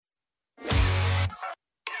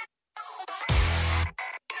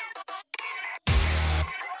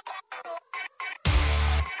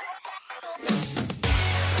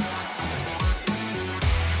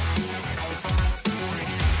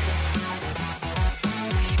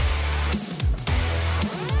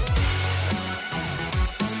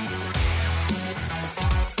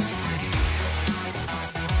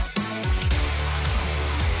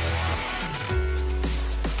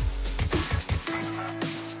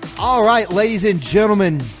All right, ladies and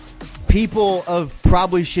gentlemen, people of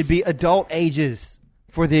probably should be adult ages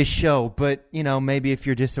for this show, but, you know, maybe if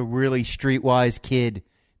you're just a really streetwise kid,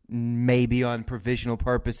 maybe on provisional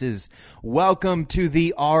purposes, welcome to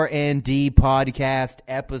the R&D Podcast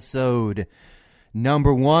episode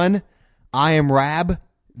number 1. I am Rab,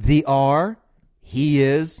 the R. He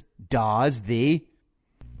is Dawes, the...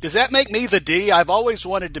 Does that make me the D? I've always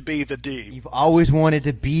wanted to be the D. You've always wanted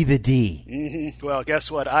to be the D. Mm-hmm. Well, guess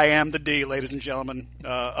what? I am the D, ladies and gentlemen,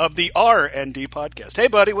 of the R&D Podcast. Hey,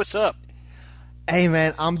 buddy, what's up? Hey,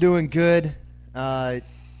 man, I'm doing good.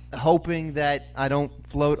 Hoping that I don't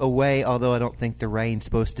float away, although I don't think the rain's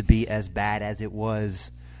supposed to be as bad as it was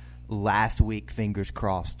last week, fingers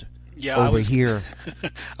crossed. Yeah, over here.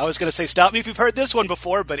 I was going to say, stop me if you've heard this one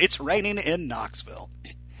before, but it's raining in Knoxville.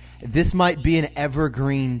 This might be an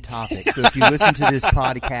evergreen topic, so if you listen to this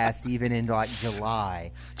podcast even in, like,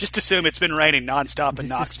 July... Just assume it's been raining nonstop in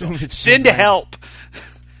Knoxville. Send help!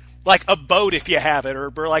 Like a boat if you have it,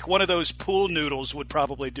 or like one of those pool noodles would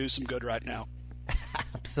probably do some good right now.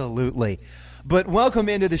 Absolutely. But welcome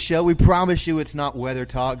into the show. We promise you it's not weather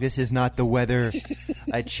talk. This is not the weather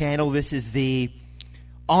channel. This is the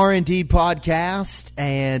R&D Podcast,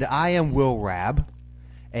 and I am Will Rab.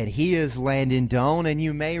 And he is Landon Doan, and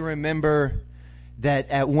you may remember that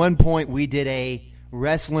at one point we did a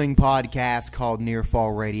wrestling podcast called Near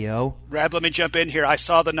Fall Radio. Rab, let me jump in here. I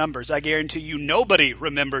saw the numbers. I guarantee you nobody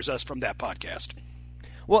remembers us from that podcast.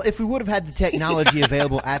 Well, if we would have had the technology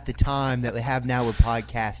available at the time that we have now with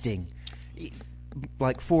podcasting,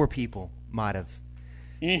 like 4 people might have.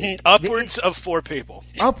 Mm-hmm. Upwards of 4 people.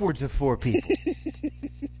 Upwards of 4 people.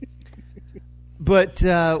 But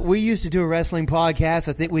we used to do a wrestling podcast.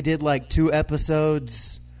 I think we did like 2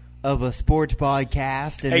 episodes of a sports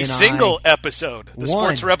podcast. And a single episode. The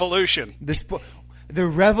Sports Revolution. The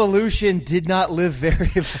Revolution did not live very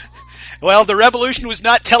long. Well, the Revolution was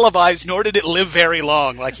not televised, nor did it live very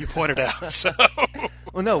long, like you pointed out. So,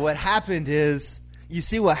 well, no, what happened is, you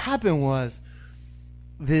see what happened was,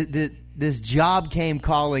 this job came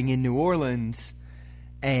calling in New Orleans,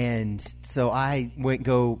 and so I went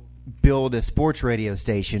go build a sports radio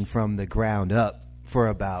station from the ground up for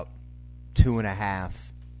about 2.5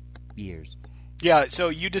 years. Yeah, so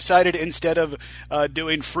you decided instead of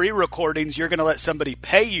doing free recordings, you're going to let somebody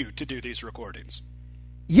pay you to do these recordings.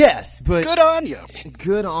 Yes, but... Good on you.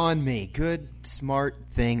 Good on me. Good, smart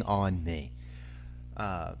thing on me.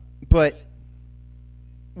 But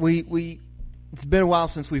it's been a while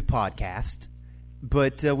since we've podcast,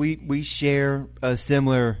 but we share a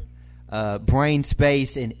similar brain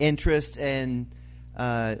space and interest, and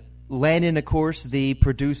Landon, of course, the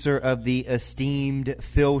producer of the esteemed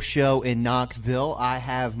Phil Show in Knoxville. I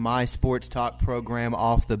have my sports talk program,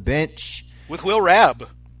 Off the Bench. With Will Rab.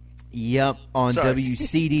 Yep, on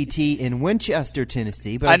WCDT in Winchester,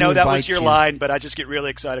 Tennessee. But I know that was your line, but I just get really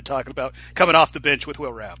excited talking about coming off the bench with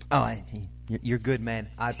Will Rab. Oh, you're good, man.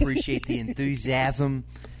 I appreciate the enthusiasm.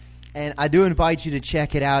 And I do invite you to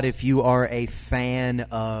check it out if you are a fan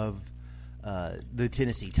of the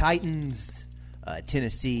Tennessee Titans,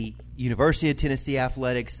 University of Tennessee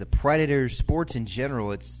Athletics, the Predators, sports in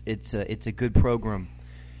general. It's a good program.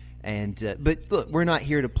 And but look, we're not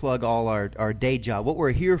here to plug all our day job. What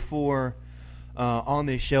we're here for on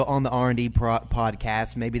this show, on the R&D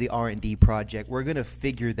podcast, maybe the R&D project, we're going to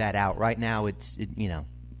figure that out. Right now,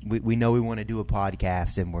 we know we want to do a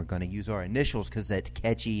podcast, and we're going to use our initials because that's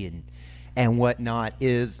catchy and whatnot.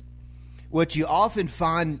 Is what you often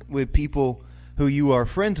find with people who you are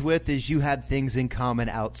friends with is you have things in common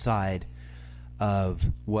outside of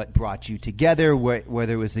what brought you together,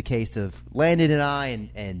 whether it was the case of Landon and I,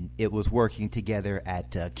 and it was working together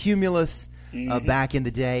at Cumulus back in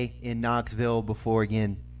the day in Knoxville before,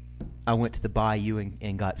 again, I went to the Bayou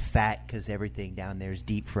and got fat because everything down there is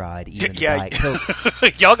deep fried. Even the Diet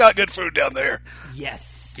Coke. Y'all got good food down there.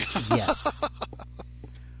 Yes.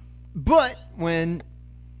 But when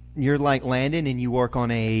you're like Landon and you work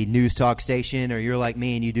on a news talk station, or you're like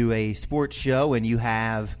me and you do a sports show and you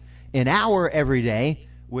have an hour every day,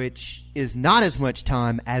 which is not as much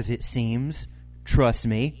time as it seems, trust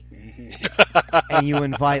me, and you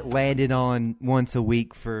invite Landon on once a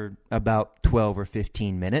week for about 12 or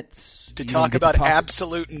 15 minutes. To talk about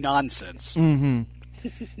absolute nonsense. Mm-hmm.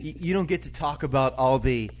 You don't get to talk about all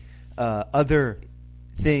the other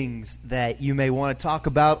things that you may want to talk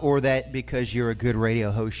about, or that because you're a good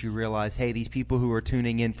radio host, you realize, hey, these people who are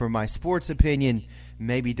tuning in for my sports opinion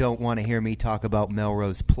maybe don't want to hear me talk about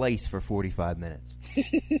Melrose Place for 45 minutes.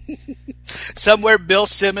 Somewhere Bill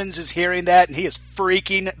Simmons is hearing that, and he is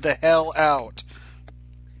freaking the hell out.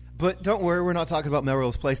 But don't worry, we're not talking about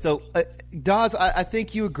Melrose Place. So, Dawes, I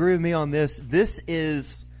think you agree with me on this. This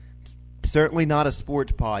is certainly not a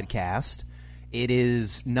sports podcast. It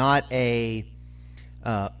is not a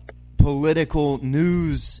political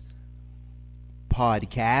news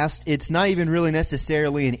podcast. It's not even really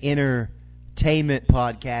necessarily an entertainment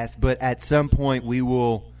podcast, but at some point we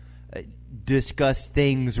will discuss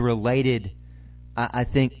things related, I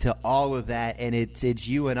think, to all of that. And it's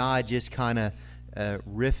you and I just kind of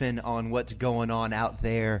riffing on what's going on out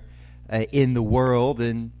there in the world,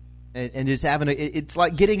 and just having it's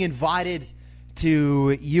like getting invited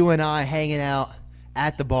to you and I hanging out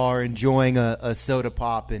at the bar, enjoying a soda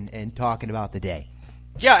pop and talking about the day.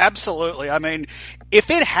 Yeah, absolutely. I mean,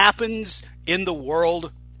 if it happens in the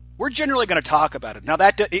world, we're generally going to talk about it.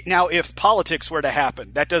 Now, if politics were to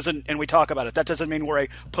happen, that doesn't, and we talk about it, that doesn't mean we're a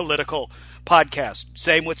political podcast.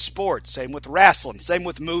 Same with sports, same with wrestling, same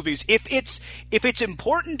with movies. If it's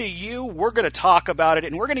important to you, we're going to talk about it,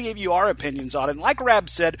 and we're going to give you our opinions on it. And like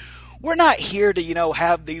Rab said, we're not here to,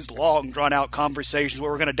 have these long, drawn-out conversations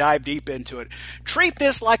where we're going to dive deep into it. Treat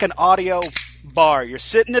this like an audio bar. You're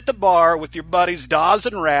sitting at the bar with your buddies Dawes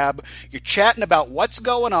and Rab. You're chatting about what's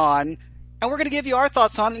going on, and we're going to give you our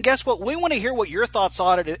thoughts on it. And guess what? We want to hear what your thoughts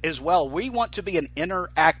on it as well. We want to be an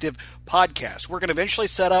interactive podcast. We're going to eventually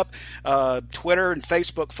set up Twitter and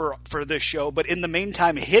Facebook for this show. But in the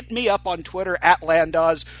meantime, hit me up on Twitter at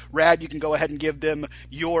Landaws. Rab, you can go ahead and give them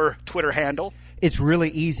your Twitter handle. It's really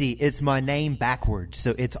easy. It's my name backwards.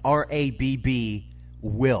 So it's RABB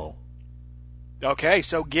Will. Okay,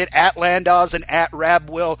 so get at Landaws and at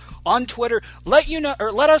RabWill on Twitter. Let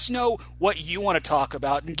us know what you want to talk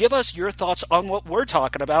about and give us your thoughts on what we're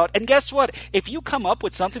talking about. And guess what? If you come up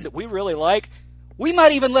with something that we really like, we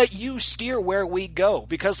might even let you steer where we go.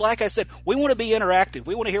 Because like I said, we want to be interactive.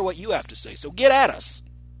 We want to hear what you have to say. So get at us.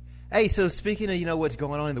 Hey, so speaking of, what's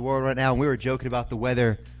going on in the world right now, and we were joking about the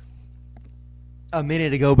weather a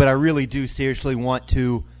minute ago, but I really do seriously want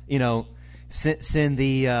to, send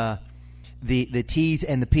the T's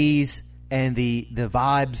and the P's and the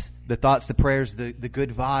vibes, the thoughts, the prayers, the good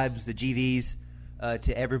vibes, the GVs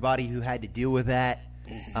to everybody who had to deal with that,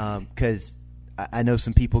 because I know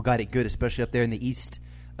some people got it good, especially up there in the East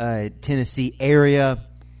Tennessee area,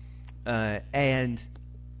 and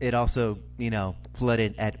it also,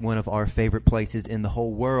 flooded at one of our favorite places in the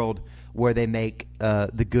whole world where they make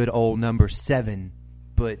the good old number 7,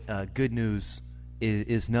 but good news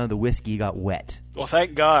is none of the whiskey got wet. Well,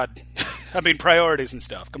 thank God. I mean, priorities and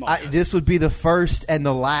stuff. Come on. This would be the first and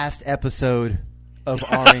the last episode of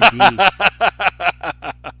R&D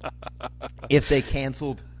if they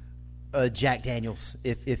canceled Jack Daniels,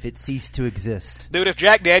 if it ceased to exist. Dude, if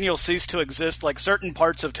Jack Daniels ceased to exist, like certain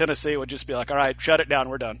parts of Tennessee would just be like, all right, shut it down,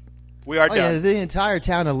 we're done. We are done. Yeah, the entire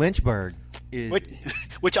town of Lynchburg is...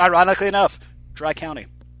 Which ironically enough, Dry County.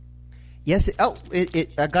 Yes.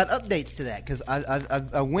 I got updates to that because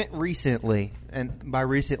I went recently, and by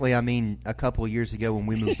recently I mean a couple of years ago when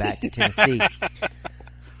we moved back to Tennessee.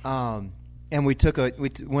 And we took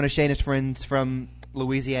one of Shayna's friends from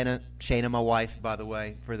Louisiana. Shayna, my wife, by the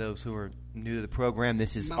way, for those who are new to the program,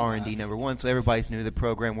 this is R&D number 1, so everybody's new to the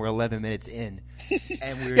program. We're 11 minutes in,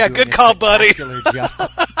 and we're doing good call, buddy. Job.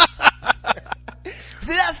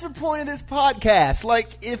 See, that's the point of this podcast. Like,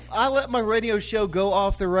 if I let my radio show go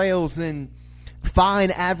off the rails, then fine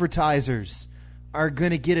advertisers are going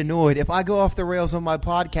to get annoyed. If I go off the rails on my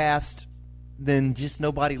podcast, then just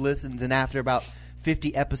nobody listens. And after about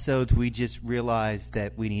 50 episodes, we just realized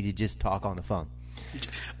that we need to just talk on the phone.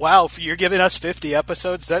 Wow, if you're giving us 50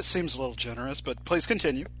 episodes, that seems a little generous, but please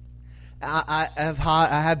continue. I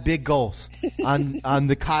have big goals. I'm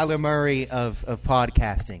the Kyler Murray of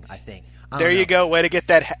podcasting, I think. There you go. Way to get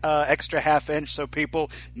that extra half inch so people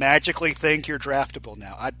magically think you're draftable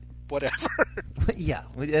now. Whatever. Yeah,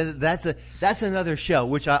 that's another show,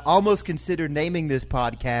 which I almost considered naming this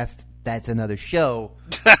podcast That's Another Show.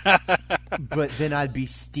 But then I'd be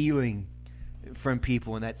stealing from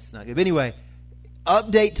people, and that's not good. But anyway,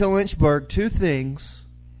 update to Lynchburg. 2 things.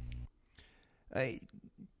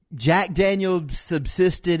 Jack Daniels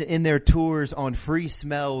subsisted in their tours on free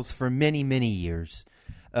smells for many, many years.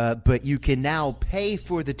 But you can now pay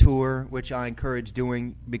for the tour, which I encourage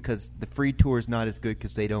doing because the free tour is not as good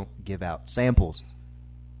because they don't give out samples.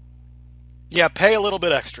 Yeah, pay a little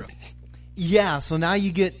bit extra. Yeah, so now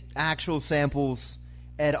you get actual samples.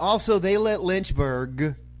 And also they let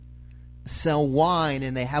Lynchburg sell wine,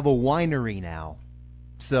 and they have a winery now.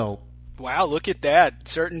 So, wow, look at that.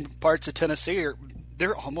 Certain parts of Tennessee,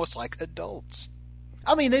 they're almost like adults.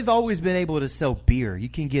 I mean, they've always been able to sell beer. You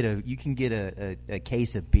can get a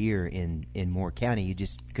case of beer in Moore County. You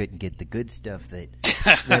just couldn't get the good stuff that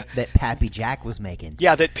that Pappy Jack was making.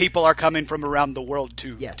 Yeah, that people are coming from around the world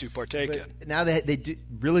to partake in. Now they do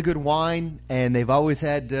really good wine, and they've always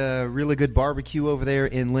had really good barbecue over there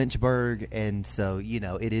in Lynchburg, and so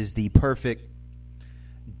it is the perfect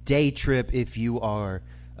day trip if you are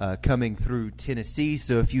coming through Tennessee.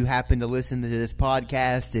 So if you happen to listen to this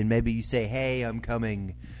podcast and maybe you say, hey, I'm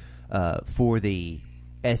coming for the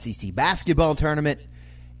SEC basketball tournament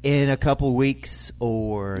in a couple weeks,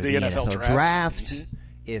 or the NFL draft. Mm-hmm.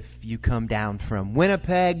 If you come down from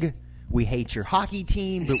Winnipeg, we hate your hockey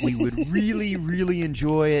team, but we would really, really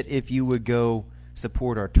enjoy it if you would go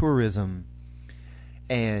support our tourism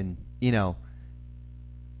and,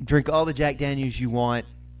 drink all the Jack Daniels you want,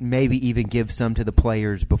 maybe even give some to the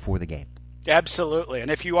players before the game. Absolutely. And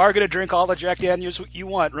if you are going to drink all the Jack Daniels you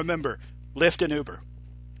want, remember, Lyft and Uber.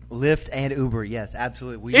 Lyft and Uber, yes,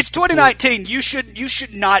 absolutely. It's 2019. You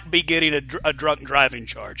should not be getting a drunk driving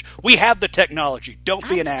charge. We have the technology. Don't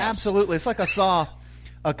be an ass. Absolutely. It's like I saw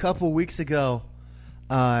a couple weeks ago.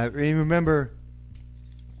 Remember,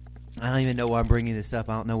 I don't even know why I'm bringing this up.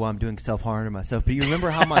 I don't know why I'm doing self-harm to myself. But you remember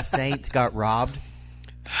how my Saints got robbed?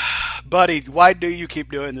 Buddy, why do you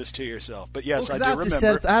keep doing this to yourself? But yes, I do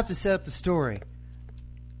remember. I have to set up the story.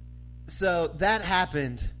 So that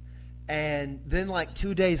happened. And then,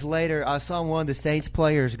 2 days later, I saw one of the Saints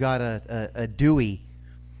players got a Dewey.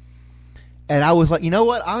 And I was like, you know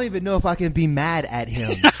what? I don't even know if I can be mad at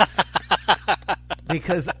him.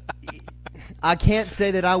 Because I can't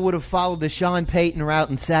say that I would have followed the Sean Payton route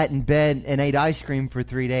and sat in bed and ate ice cream for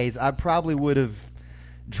 3 days. I probably would have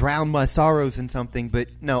drowned my sorrows in something. But,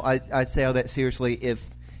 no, I'd say all that seriously.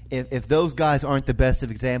 If those guys aren't the best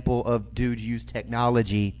of example of dudes use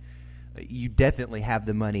technology, you definitely have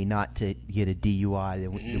the money not to get a DUI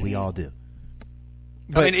that we all do.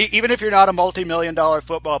 But, I mean, even if you're not a multi-million-dollar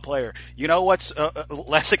football player, you know what's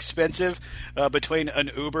less expensive between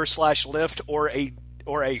an Uber/Lyft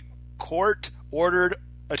or a court-ordered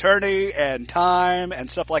attorney and time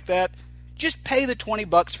and stuff like that? Just pay the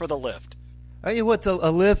 $20 for the Lyft. I mean, what's a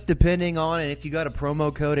Lyft, depending on, and if you got a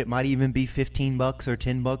promo code, it might even be $15 or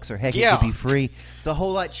 $10, or heck, it could be free. It's a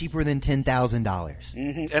whole lot cheaper than $10,000.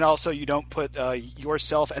 Mm-hmm. And also, you don't put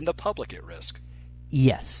yourself and the public at risk.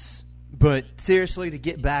 Yes. But seriously, to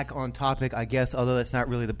get back on topic, I guess, although that's not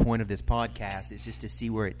really the point of this podcast, it's just to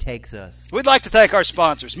see where it takes us. We'd like to thank our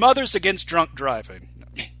sponsors, Mothers Against Drunk Driving.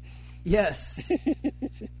 Yes.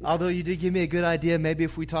 Although you did give me a good idea. Maybe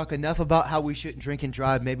if we talk enough about how we shouldn't drink and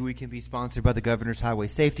drive, maybe we can be sponsored by the Governor's Highway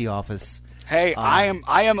Safety Office. Hey, I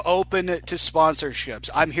am open to sponsorships.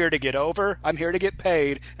 I'm here to get over, I'm here to get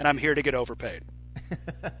paid, and I'm here to get overpaid.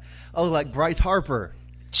 Oh, like Bryce Harper.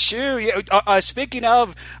 Sure. Yeah. Speaking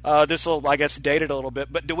of, this will, I guess, date it a little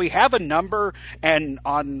bit, but do we have a number and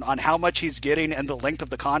on how much he's getting and the length of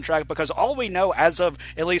the contract? Because all we know as of,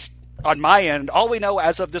 at least on my end, all we know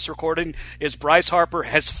as of this recording is Bryce Harper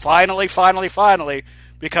has finally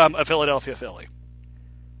become a Philadelphia Philly.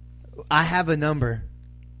 I have a number.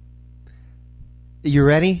 You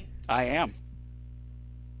ready? I am.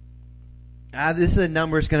 This is a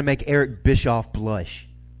number that's going to make Eric Bischoff blush.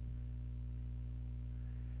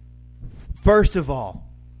 First of all,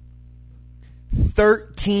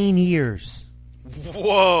 13 years.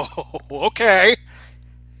 Whoa, okay.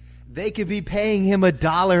 They could be paying him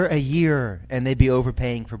 $1 a year, and they'd be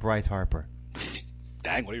overpaying for Bryce Harper.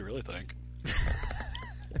 Dang, what do you really think?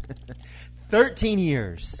 13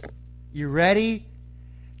 years. You ready?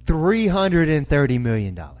 $330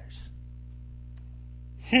 million.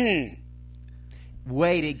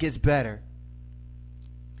 Wait, it gets better.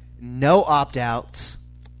 No opt-outs.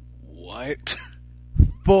 What?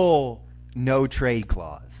 Full no trade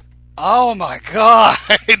clause. Oh, my God.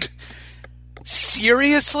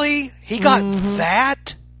 Seriously? He got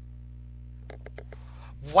that?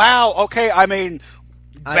 Wow. Okay, I mean,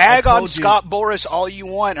 bag on Scott Boras all you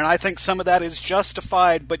want, and I think some of that is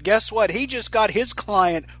justified, but guess what? He just got his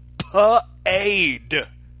client paid.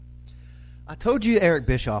 I told you Eric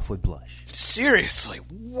Bischoff would blush. Seriously.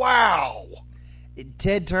 Wow.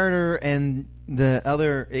 Ted Turner and the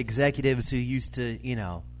other executives who used to,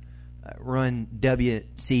 run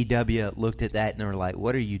WCW looked at that and were like,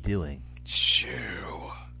 what are you doing?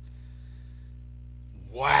 Shoo.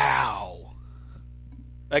 Wow.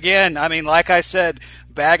 Again, I mean, like I said,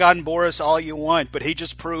 bag on Boras all you want, but he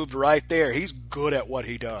just proved right there he's good at what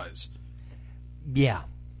he does. Yeah,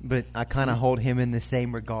 but I kind of hold him in the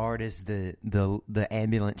same regard as the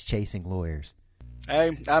ambulance chasing lawyers.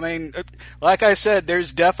 Hey, I mean, like I said,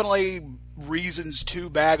 there's definitely reasons to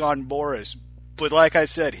bag on Boras. But like I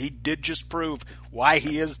said, he did just prove why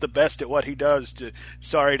he is the best at what he does. To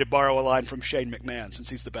borrow a line from Shane McMahon, since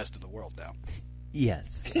he's the best in the world now.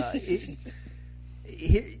 Yes.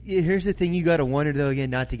 Here's the thing you got to wonder, though, again,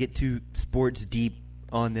 not to get too sports deep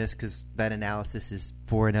on this because that analysis is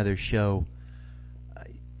for another show.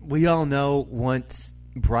 We all know once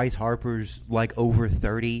Bryce Harper's like over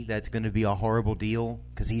 30, that's going to be a horrible deal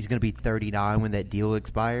because he's going to be 39 when that deal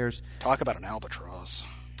expires. Talk about an albatross.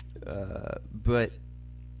 But,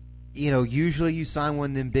 usually you sign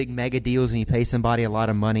one of them big mega deals and you pay somebody a lot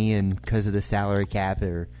of money and because of the salary cap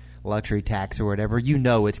or luxury tax or whatever,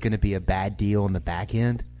 it's going to be a bad deal on the back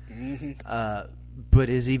end. Mm-hmm. But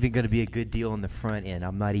is it even going to be a good deal on the front end?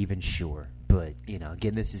 I'm not even sure. But,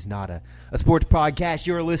 again, this is not a sports podcast.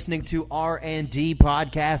 You're listening to R&D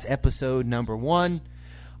Podcast, episode number 1.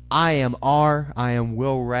 I am R. I am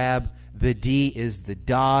Will Rabb. The D is the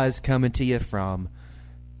Dawes, coming to you from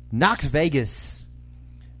Knox Vegas,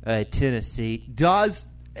 Tennessee. Dawes,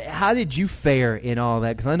 how did you fare in all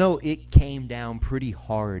that? Because I know it came down pretty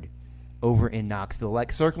hard over in Knoxville.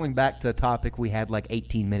 Like, circling back to a topic we had like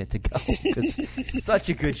 18 minutes ago. It's such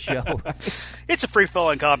a good show. It's a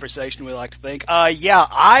free-flowing conversation, we like to think.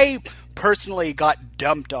 I personally got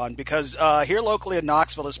dumped on because here locally in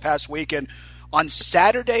Knoxville this past weekend, on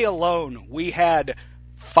Saturday alone, we had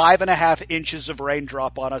 5.5 inches of rain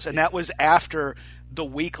drop on us, and that was after the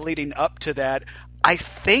week leading up to that. I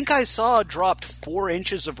think I saw dropped 4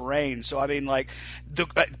 inches of rain. So,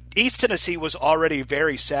 the East Tennessee was already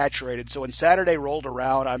very saturated. So when Saturday rolled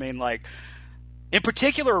around, in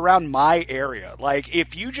particular around my area,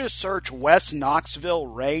 if you just search West Knoxville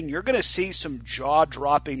rain, you're going to see some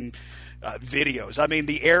jaw-dropping videos.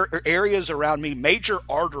 The areas around me, major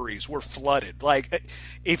arteries were flooded.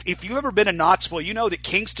 If you've ever been in Knoxville, you know that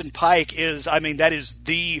Kingston Pike is, that is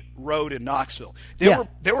the road in Knoxville.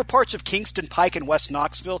 There were parts of Kingston Pike in West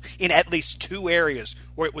Knoxville in at least 2 areas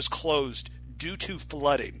where it was closed due to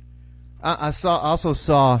flooding. I also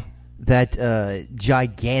saw that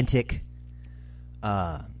gigantic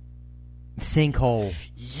sinkhole.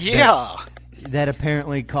 Yeah. That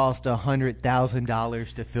apparently cost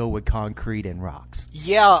 $100,000 to fill with concrete and rocks.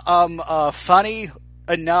 Yeah, funny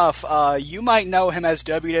enough, you might know him as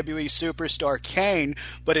WWE superstar Kane,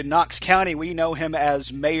 but in Knox County we know him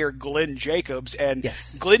as Mayor Glenn Jacobs. And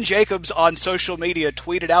yes. Glenn Jacobs on social media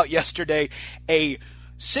tweeted out yesterday a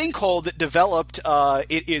sinkhole that developed.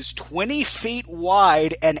 It is 20 feet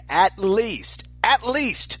wide and at least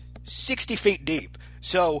 60 feet deep.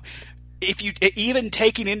 So if you even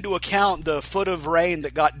taking into account the foot of rain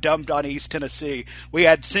that got dumped on East Tennessee, we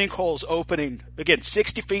had sinkholes opening, again,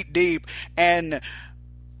 60 feet deep. And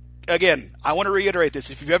again, I want to reiterate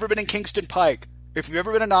this. If you've ever been in Kingston Pike, if you've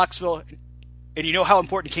ever been in Knoxville, and you know how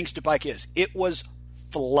important Kingston Pike is, it was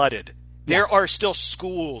flooded. There are still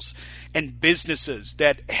schools and businesses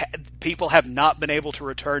that people have not been able to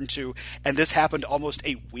return to, and this happened almost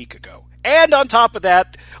a week ago. And on top of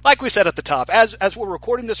that, like we said at the top, as we're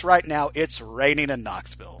recording this right now, it's raining in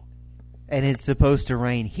Knoxville. And it's supposed to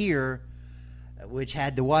rain here, which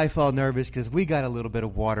had the wife all nervous because we got a little bit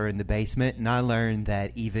of water in the basement, and I learned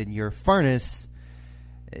that even your furnace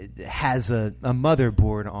has a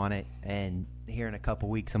motherboard on it, and here in a couple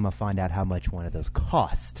weeks I'm going to find out how much one of those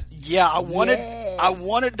cost. Yeah, I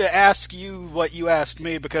wanted to ask you what you asked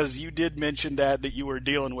me because you did mention that you were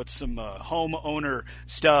dealing with some homeowner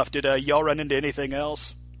stuff. Did y'all run into anything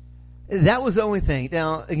else? That was the only thing.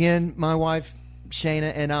 Now, again, my wife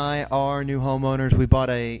Shayna and I are new homeowners. We bought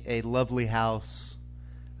a lovely house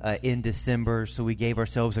in December, so we gave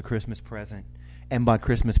ourselves a Christmas present. And by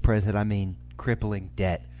Christmas present, I mean crippling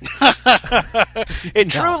debt. It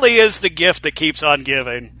truly is the gift that keeps on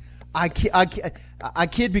giving. I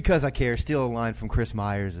kid because I care. Still a line from Chris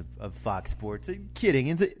Myers of Fox Sports.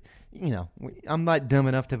 Kidding. I'm not dumb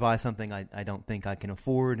enough to buy something I don't think I can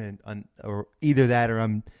afford, or either that or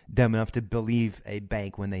I'm dumb enough to believe a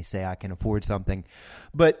bank when they say I can afford something.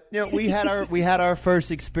 But we had our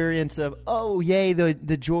first experience of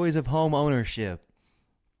the joys of home ownership,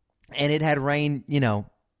 and it had rained.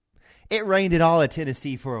 It rained in all of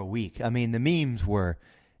Tennessee for a week. I mean, the memes were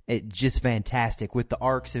just fantastic with the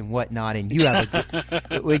arcs and whatnot. And you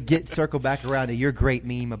have we get circle back around to your great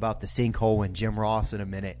meme about the sinkhole and Jim Ross in a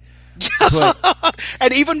minute. But,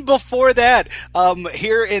 and even before that,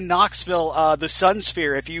 here in Knoxville, the Sun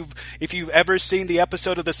Sphere. If you've ever seen the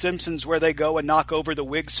episode of The Simpsons where they go and knock over the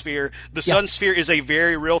Wig Sphere, the Sun Sphere is a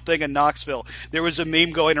very real thing in Knoxville. There was a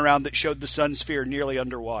meme going around that showed the Sun Sphere nearly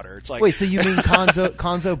underwater. It's like, wait, so you mean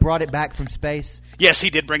Konzo brought it back from space? Yes, he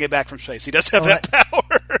did bring it back from space. He does have that power.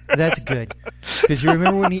 That's good, because you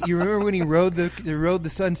remember when he rode the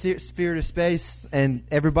Sun Sphere to space, and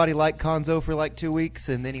everybody liked Konzo for like 2 weeks,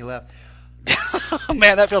 and then he left.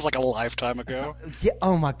 Man, that feels like a lifetime ago. Yeah,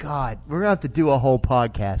 oh my God. We're going to have to do a whole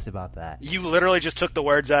podcast about that. You literally just took the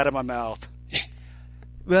words out of my mouth.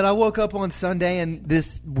 But I woke up on Sunday and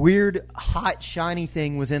this weird, hot, shiny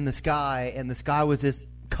thing was in the sky, and the sky was this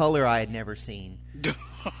color I had never seen.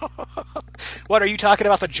 What, are you talking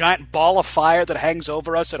about the giant ball of fire that hangs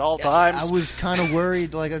over us at all times? I was kind of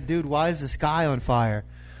worried, like, dude, why is the sky on fire?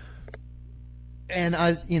 And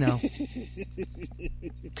I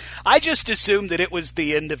just assumed that it was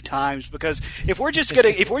the end of times, because if we're just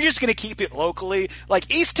gonna keep it locally,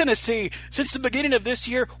 like East Tennessee, since the beginning of this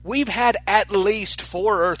year, we've had at least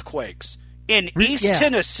 4 earthquakes in East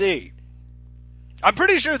Tennessee. I'm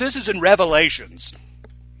pretty sure this is in Revelations.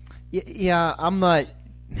 Yeah, I'm not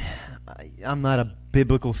a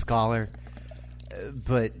biblical scholar,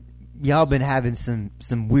 but y'all been having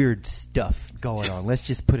some weird stuff going on. Let's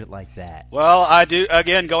just put it like that. Well, I do.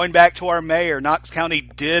 Again, going back to our mayor, Knox County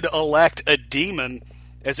did elect a demon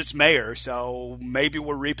as its mayor, so maybe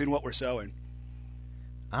we're reaping what we're sowing.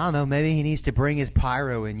 I don't know. Maybe he needs to bring his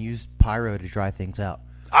pyro and use pyro to dry things out.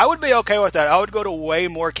 I would be okay with that. I would go to way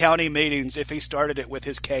more county meetings if he started it with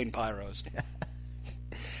his cane pyros.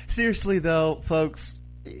 Seriously, though, folks,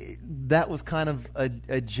 that was kind of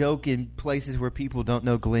a joke in places where people don't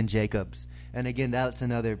know Glenn Jacobs. And again, that's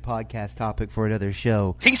another podcast topic for another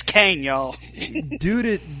show. He's Kane, y'all.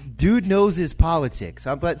 Dude knows his politics.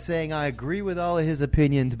 I'm not saying I agree with all of his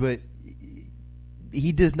opinions, but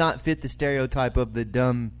he does not fit the stereotype of the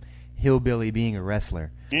dumb hillbilly being a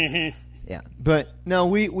wrestler. Mm-hmm. Yeah, but no,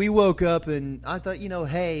 we woke up and I thought,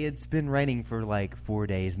 hey, it's been raining for like 4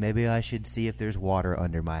 days. Maybe I should see if there's water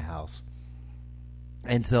under my house.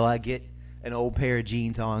 And so I get an old pair of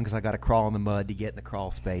jeans on because I got to crawl in the mud to get in the crawl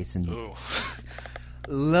space. And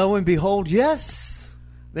lo and behold, yes,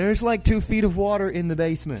 there's like 2 feet of water in the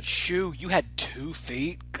basement. Shoo, you had 2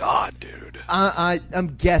 feet? God, dude.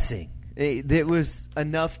 I'm guessing it was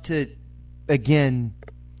enough to, again,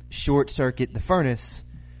 short-circuit the furnace,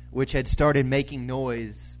 which had started making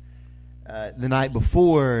noise the night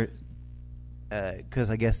before because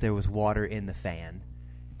I guess there was water in the fan.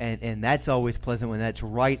 And that's always pleasant when that's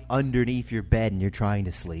right underneath your bed and you're trying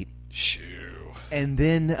to sleep. Shoo. And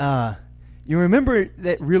then you remember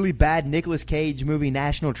that really bad Nicolas Cage movie,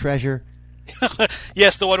 National Treasure?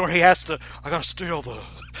 Yes, the one where he has to, I got to steal the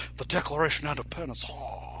Declaration of Independence.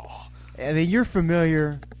 Oh. I mean, you're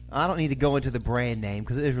familiar. I don't need to go into the brand name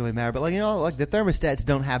because it doesn't really matter. But, like the thermostats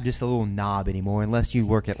don't have just a little knob anymore unless you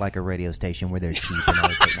work at, like, a radio station where they're cheap and all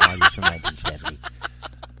the technology from 1970.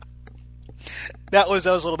 That was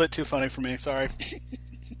a little bit too funny for me. Sorry.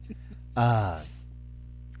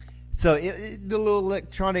 So the little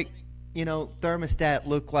electronic, thermostat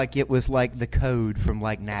looked like it was like the code from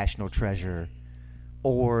like National Treasure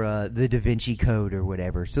or the Da Vinci Code or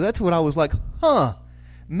whatever. So that's what I was like,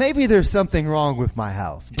 maybe there's something wrong with my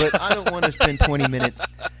house. But I don't want to spend 20 minutes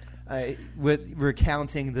with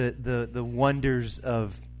recounting the wonders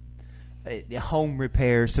of home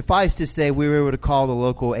repair. Suffice to say, we were able to call the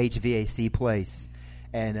local HVAC place,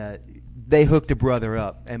 and they hooked a brother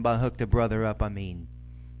up. And by hooked a brother up, I mean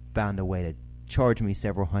found a way to charge me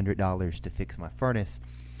several $100s to fix my furnace.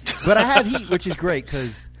 But I have heat, which is great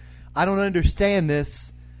because I don't understand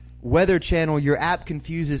this Weather Channel. Your app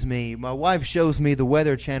confuses me. My wife shows me the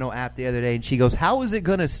Weather Channel app the other day, and she goes, "How is it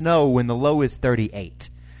going to snow when the low is 38?"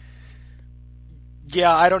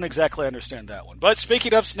 Yeah, I don't exactly understand that one. But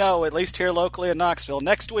speaking of snow, at least here locally in Knoxville,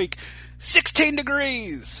 next week, 16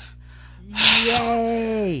 degrees.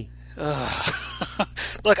 Yay!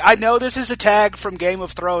 Look, I know this is a tag from Game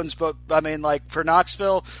of Thrones, but I mean, like, for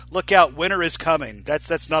Knoxville, look out, winter is coming.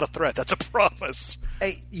 That's not a threat. That's a promise.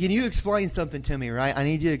 Hey, can you explain something to me, right? I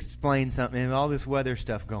need you to explain something and all this weather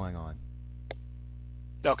stuff going on.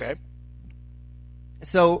 Okay.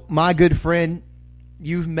 So, my good friend,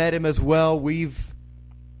 you've met him as well. We've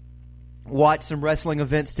watched some wrestling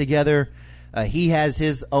events together. He has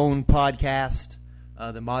his own podcast,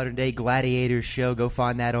 the Modern Day Gladiators Show. Go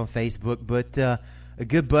find that on Facebook. But a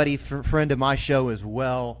good buddy, friend of my show as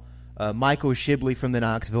well, Michael Shibley from the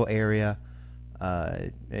Knoxville area,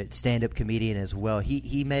 stand-up comedian as well.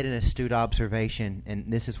 He made an astute observation,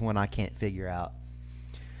 and this is one I can't figure out.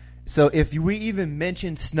 So if we even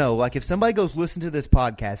mention snow, like if somebody goes listen to this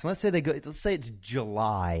podcast, and let's say it's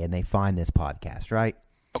July and they find this podcast, right?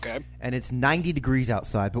 Okay. And it's 90 degrees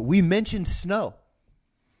outside, but we mentioned snow,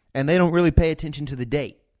 and they don't really pay attention to the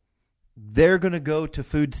date. They're going to go to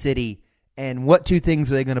Food City, and what 2 things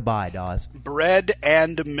are they going to buy, Dawes? Bread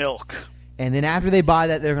and milk. And then after they buy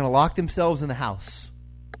that, they're going to lock themselves in the house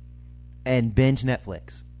and binge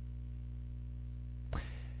Netflix.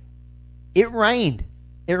 It rained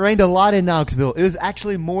It rained a lot in Knoxville. It was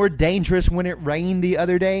actually more dangerous when it rained the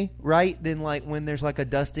other day, right, than like when there's like a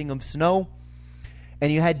dusting of snow.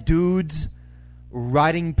 And you had dudes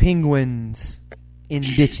riding penguins in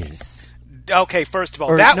ditches. Okay, first of all,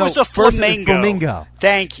 was a flamingo. Flamingo.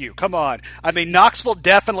 Thank you. Come on. I mean, Knoxville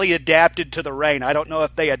definitely adapted to the rain. I don't know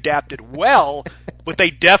if they adapted well, but they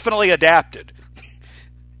definitely adapted.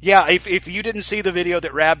 Yeah, if you didn't see the video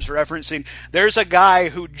that Rab's referencing, there's a guy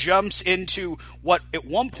who jumps into what at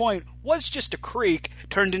one point was just a creek,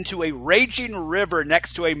 turned into a raging river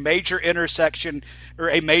next to a major intersection or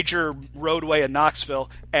a major roadway in Knoxville,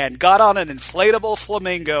 and got on an inflatable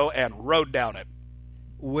flamingo and rode down it.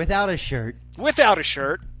 Without a shirt. Without a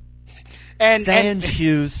shirt. And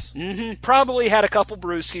shoes. Mm-hmm, probably had a couple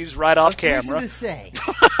brewskis right off camera. To say.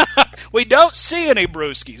 We don't see any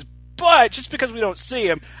brewskis. But just because we don't see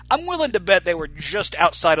them, I'm willing to bet they were just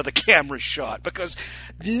outside of the camera shot, because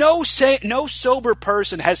no sober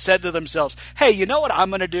person has said to themselves, hey, you know what I'm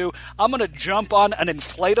going to do? I'm going to jump on an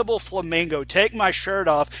inflatable flamingo, take my shirt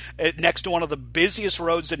off next to one of the busiest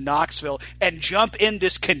roads in Knoxville, and jump in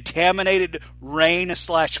this contaminated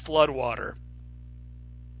rain/floodwater.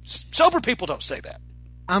 Sober people don't say that.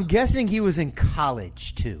 I'm guessing he was in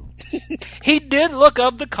college, too. He did look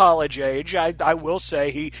of the college age. I will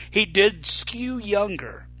say he did skew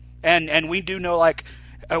younger, and we do know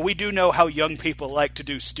how young people like to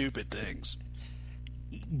do stupid things.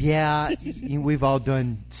 Yeah, we've all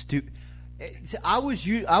done stupid. I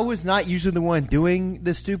was not usually the one doing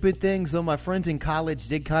the stupid things, though my friends in college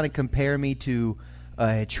did kind of compare me to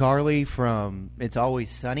Charlie from It's Always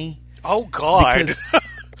Sunny. Oh God.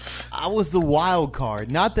 I was the wild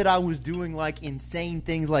card. Not that I was doing like insane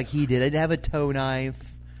things like he did. I didn't have a toe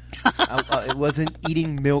knife. I wasn't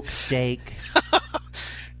eating milk steak.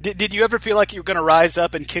 Did you ever feel like you were going to rise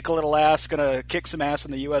up and kick a little ass, going to kick some ass in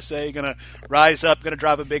the USA, going to rise up, going to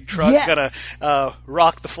drive a big truck, yes. going to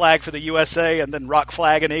rock the flag for the USA and then rock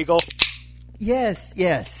flag and eagle? Yes.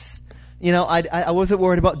 You know, I wasn't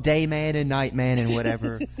worried about day man and night man and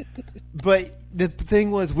whatever. But the thing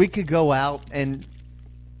was, we could go out and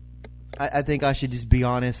I think I should just be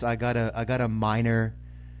honest. I got a minor.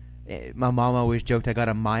 My mom always joked I got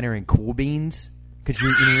a minor in Cool Beans because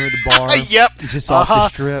you're at the bar. Yep, just off the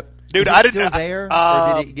strip. Dude, is it still there,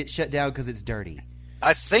 or did it get shut down because it's dirty?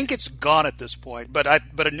 I think it's gone at this point, but a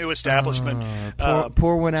new establishment.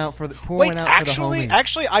 Pour one out for the homies.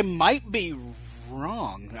 Actually, I might be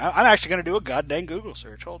wrong. I'm actually going to do a goddamn Google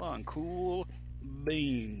search. Hold on, Cool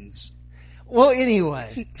Beans. Well,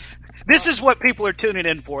 anyway. This is what people are tuning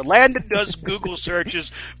in for. Landon does Google searches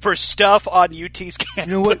for stuff on UT's campus.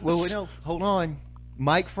 You know what? Well, no, hold on.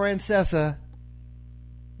 Mike Francesa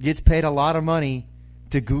gets paid a lot of money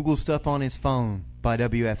to Google stuff on his phone by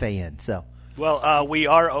WFAN. So, well, we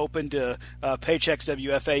are open to paychecks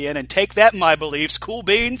WFAN, and take that, my beliefs. Cool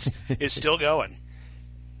Beans is still going.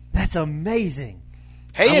 That's amazing.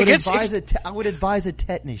 Hey, I would advise a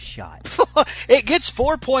tetanus shot. It gets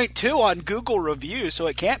 4.2 on Google review, so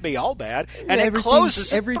it can't be all bad. And it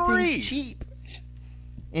closes at 3. Everything's cheap.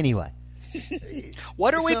 Anyway.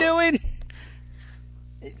 What are we doing?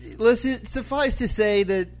 Listen, suffice to say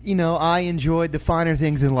that, I enjoyed the finer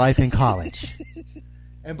things in life in college.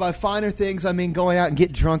 And by finer things, I mean going out and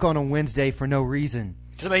get drunk on a Wednesday for no reason.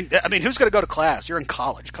 I mean, who's going to go to class? You're in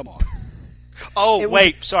college. Come on. Oh,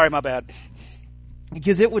 wait. Sorry, my bad.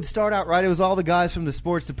 Because it would start out, right, it was all the guys from the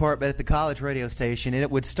sports department at the college radio station, and it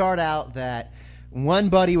would start out that one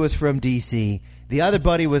buddy was from D.C., the other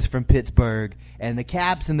buddy was from Pittsburgh, and the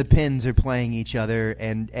Caps and the Pens are playing each other,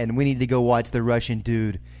 and we need to go watch the Russian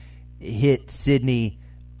dude hit Sidney,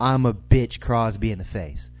 I'm a bitch, Crosby in the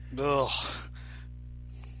face. Ugh.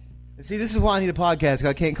 See, this is why I need a podcast, because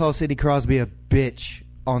I can't call Sidney Crosby a bitch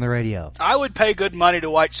on the radio. I would pay good money to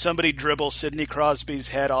watch somebody dribble Sidney Crosby's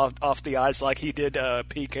head off the ice like he did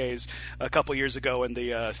PK's a couple years ago in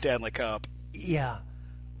the Stanley Cup. Yeah.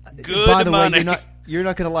 Good By the money. way, you're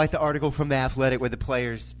not going to like the article from The Athletic where the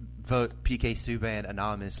players vote PK Subban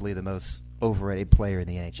anonymously the most overrated player in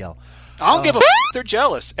the NHL. I don't give a f***. They're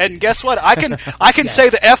jealous. And guess what? I can say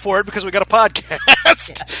the F word because we got a podcast.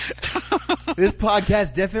 This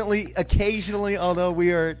podcast definitely, occasionally, although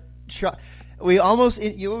we are we almost,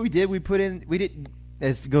 what we did, we didn't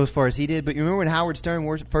go as far as he did, but you remember when Howard Stern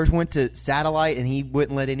first went to satellite and he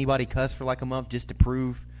wouldn't let anybody cuss for like a month just to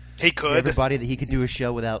prove he could everybody that he could do a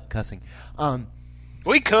show without cussing.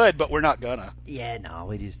 We could, but we're not gonna. Yeah, no,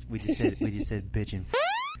 we just said bitching.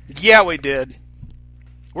 Yeah, we did.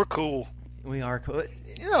 We're cool. We are cool.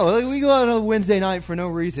 We go out on a Wednesday night for no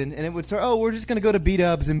reason, and it would start, we're just going to go to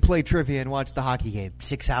B-Dubs and play trivia and watch the hockey game.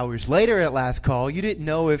 6 hours later at last call, you didn't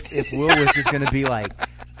know if Will was just going to be like,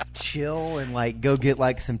 chill and like go get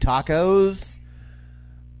like some tacos,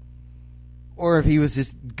 or if he was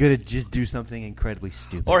just gonna just do something incredibly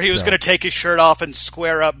stupid. Or he was going to take his shirt off and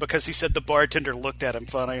square up because he said the bartender looked at him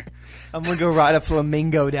funny. I'm gonna go ride a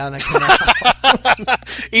flamingo down the canal.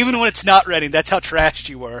 Even when it's not raining, that's how trashed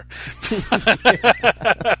you were.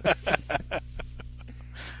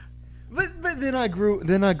 But then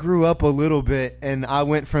I grew up a little bit, and I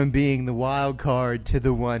went from being the wild card to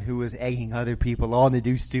the one who was egging other people on to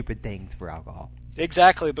do stupid things for alcohol.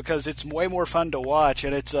 Exactly, because it's way more fun to watch,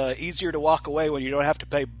 and it's easier to walk away when you don't have to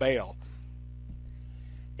pay bail.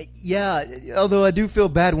 Yeah, although I do feel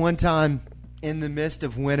bad. One time in the midst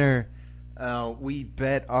of winter, we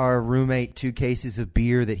bet our roommate 2 cases of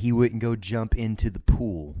beer that he wouldn't go jump into the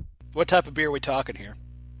pool. What type of beer are we talking here?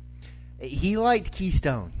 He liked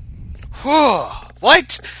Keystone.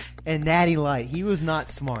 What? And Natty Light. He was not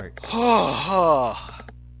smart.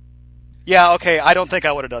 Yeah, okay, I don't think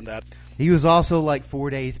I would have done that. He was also like 4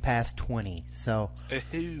 days past 20, so...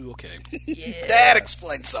 Okay. Yeah. That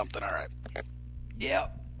explains something, all right. Yeah.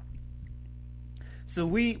 So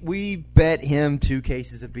we bet him 2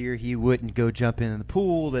 cases of beer he wouldn't go jump in the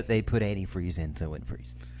pool that they put antifreeze in so it wouldn't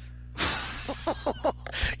freeze.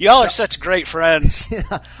 Y'all are such great friends.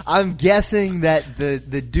 I'm guessing that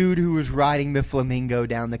the dude who was riding the flamingo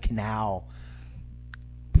down the canal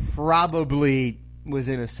probably was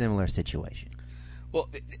in a similar situation. Well,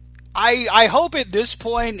 I hope at this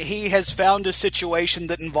point he has found a situation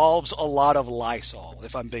that involves a lot of Lysol,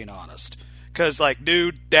 if I'm being honest. Because, like,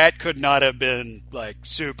 dude, that could not have been, like,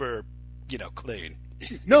 super, clean.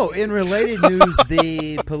 No, in related news,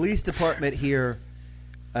 the police department here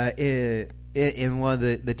in one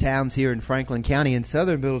of the towns here in Franklin County in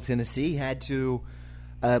southern Middle Tennessee had to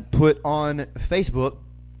put on Facebook,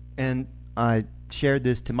 and I shared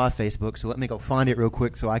this to my Facebook, so let me go find it real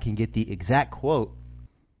quick so I can get the exact quote.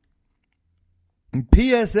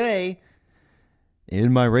 PSA,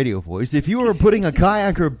 in my radio voice, if you are putting a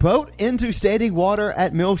kayak or boat into standing water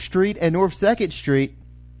at Mill Street and North 2nd Street,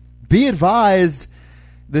 be advised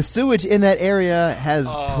the sewage in that area has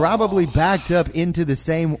probably backed up into the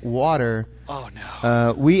same water. Oh,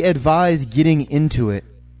 no. We advise getting into it.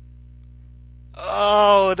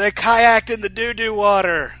 Oh, they kayaked in the doo-doo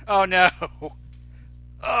water. Oh, no.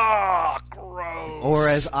 Oh, gross. Or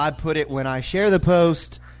as I put it when I share the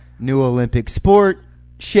post, new Olympic sport,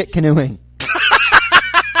 shit canoeing.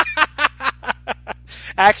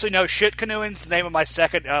 Actually, no, shit canoeing's the name of my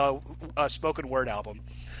second spoken word album.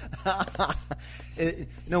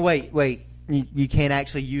 No, wait. You can't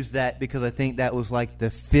actually use that because I think that was like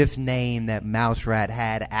the 5th name that Mouse Rat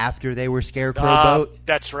had after they were Scarecrow Boat.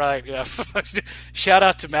 That's right, yeah. Shout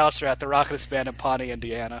out to Mouse Rat, the rockin'est band in Pawnee,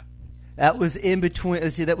 Indiana. That was in between.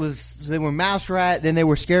 Let's see, they were Mouse Rat, then they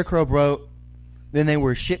were Scarecrow Boat, then they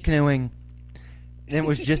were shit canoeing, then it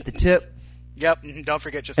was just the tip. Yep, don't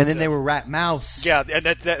forget just and the then tip. They were Rat Mouse. Yeah, and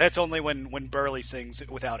that's only when Burley sings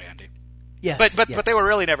without Andy. Yes, but they were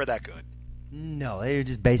really never that good. No, they were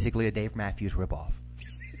just basically a Dave Matthews ripoff.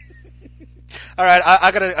 All right,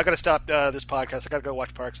 I gotta stop this podcast. I gotta go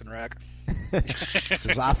watch Parks and Rec.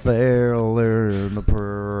 Because I fell in the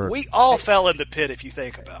pit. We all fell in the pit if you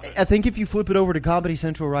think about it. I think if you flip it over to Comedy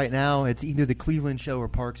Central right now, it's either the Cleveland Show or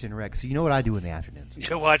Parks and Rec. So you know what I do in the afternoons?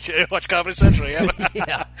 You watch Comedy Central, yeah.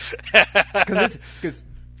 Yeah.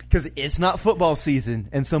 Because it's not football season,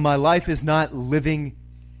 and so my life is not living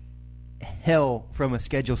hell from a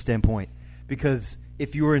schedule standpoint. Because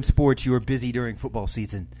if you were in sports, you were busy during football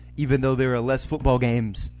season. Even though there are less football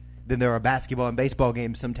games than there are basketball and baseball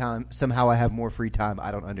games, somehow I have more free time.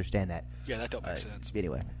 I don't understand that. Yeah, that don't make sense.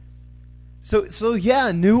 Anyway. So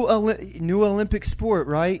yeah, new Olympic sport,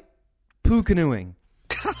 right? Poo canoeing.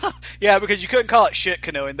 Yeah, because you couldn't call it shit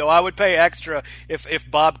canoeing, though I would pay extra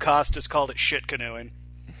if Bob Costas called it shit canoeing.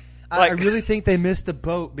 I really think they missed the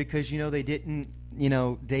boat because, they didn't,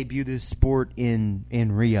 debut this sport in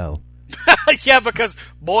Rio. Yeah, because,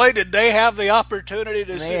 boy, did they have the opportunity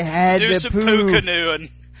to do some poo canoeing.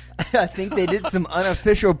 I think they did some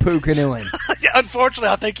unofficial poo canoeing. Unfortunately,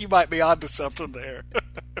 I think you might be onto something there.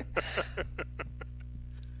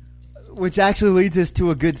 Which actually leads us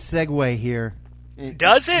to a good segue here.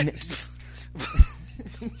 Does it?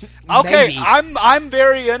 Okay, Maybe. I'm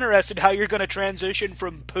very interested how you're going to transition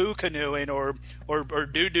from poo canoeing or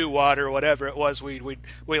doo-doo water or whatever it was we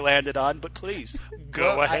landed on, but please,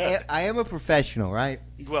 go ahead. I am a professional, right?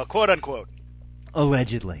 Well, quote-unquote.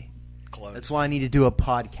 Allegedly. Close. That's why I need to do a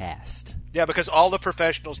podcast. Yeah, because all the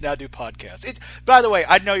professionals now do podcasts. By the way,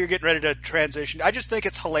 I know you're getting ready to transition. I just think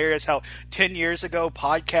it's hilarious how 10 years ago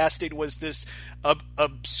podcasting was this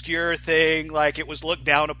obscure thing, like it was looked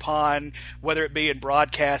down upon, whether it be in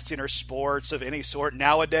broadcasting or sports of any sort.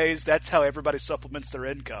 Nowadays, that's how everybody supplements their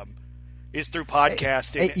income, is through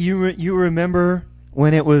podcasting. You remember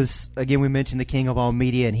when it was, again, we mentioned the king of all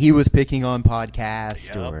media, and he was picking on podcasts,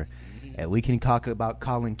 Yep. or we can talk about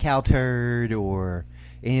Colin Cowherd or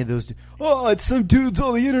any of those. Oh, it's some dudes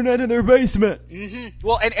on the internet in their basement. Mm-hmm.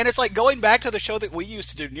 Well, and it's like going back to the show that we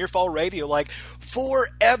used to do, Near Fall Radio, like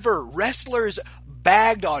forever, wrestlers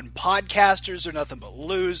bagged on podcasters are nothing but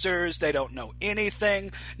losers. They don't know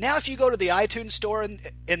anything. Now, if you go to the iTunes store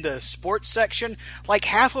in the sports section, like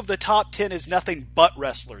half of the top 10 is nothing but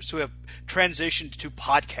wrestlers who have transitioned to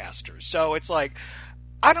podcasters. So it's like,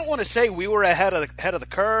 I don't want to say we were ahead of the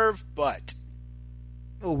curve, but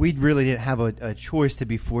We really didn't have a choice to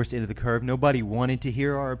be forced into the curve. Nobody wanted to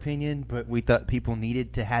hear our opinion, but we thought people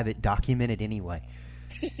needed to have it documented anyway.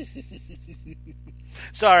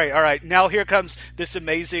 Sorry, all right. Now here comes this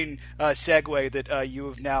amazing segue that you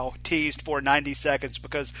have now teased for 90 seconds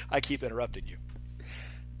because I keep interrupting you.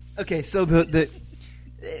 Okay, so the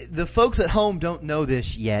folks at home don't know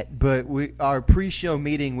this yet, but our pre-show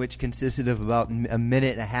meeting, which consisted of about a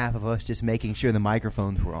minute and a half of us just making sure the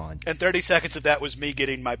microphones were on. And 30 seconds of that was me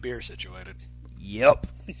getting my beer situated. Yep.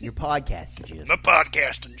 Your podcasting juice. My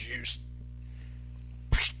podcasting juice.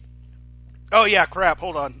 Oh, yeah, crap.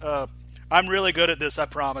 Hold on. I'm really good at this, I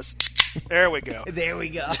promise. There we go. There we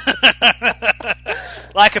go.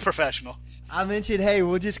 Like a professional. I mentioned, hey,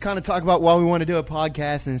 we'll just kind of talk about why we want to do a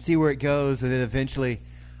podcast and see where it goes, and then eventually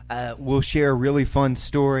we'll share a really fun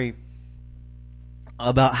story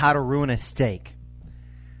about how to ruin a steak.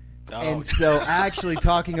 Oh. And so actually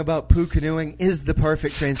talking about poo canoeing is the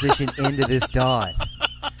perfect transition into this dodge.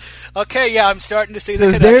 Okay, yeah, I'm starting to see the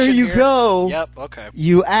So connection there you here. go. Yep, okay.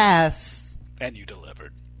 You ass. And you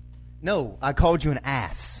delivered. No, I called you an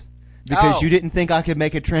ass because you didn't think I could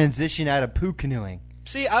make a transition out of poo canoeing.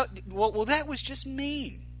 See, well, that was just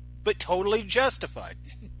mean, but totally justified.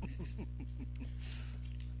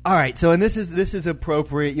 All right, so and this is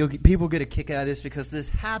appropriate. People get a kick out of this because this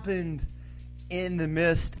happened in the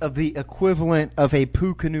midst of the equivalent of a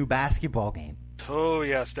poo canoe basketball game. Oh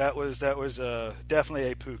yes, that was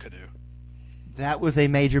definitely a poo canoe. That was a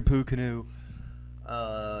major poo canoe.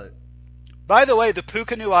 By the way, the Poo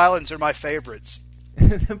Canoe Islands are my favorites.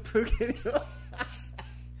 The poo canoe.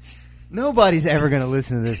 Nobody's ever going to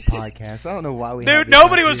listen to this podcast. I don't know why we. Dude,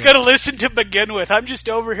 nobody was going to listen to begin with. I'm just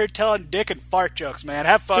over here telling dick and fart jokes, man.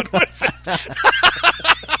 Have fun with it.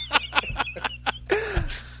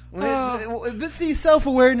 But see,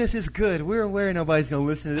 self-awareness is good. We're aware nobody's going to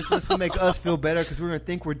listen to this. It's going to make us feel better because we're going to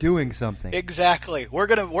think we're doing something. Exactly. We're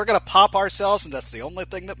gonna pop ourselves, and that's the only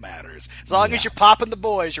thing that matters. As long as you're popping the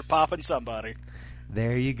boys, you're popping somebody.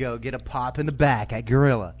 There you go. Get a pop in the back at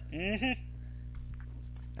Gorilla. Mm-hmm.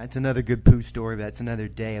 That's another good poo story. That's another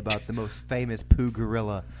day about the most famous poo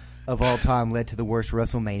gorilla of all time led to the worst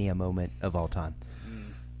WrestleMania moment of all time.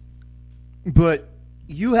 But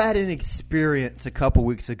you had an experience a couple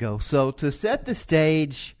weeks ago. So to set the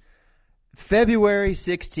stage, February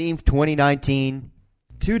 16th, 2019,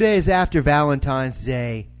 2 days after Valentine's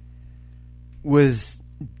Day, was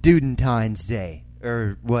Dudentine's Day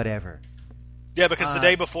or whatever. Yeah, because the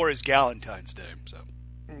day before is Galentine's Day. So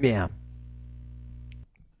Yeah.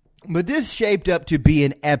 But this shaped up to be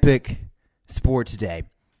an epic sports day,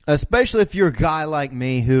 especially if you're a guy like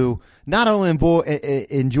me who not only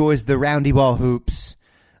enjoys the roundy ball hoops,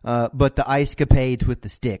 but the ice capades with the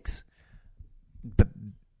sticks.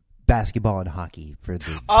 Basketball and hockey for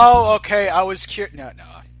the. Oh, okay. I was curious. No.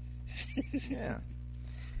 Yeah.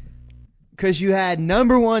 Because you had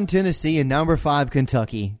number 1 Tennessee and number 5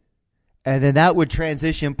 Kentucky, and then that would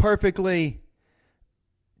transition perfectly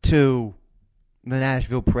to the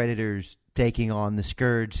Nashville Predators taking on the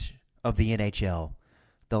scourge of the NHL,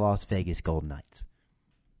 the Las Vegas Golden Knights.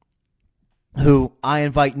 Who I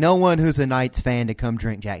invite no one who's a Knights fan to come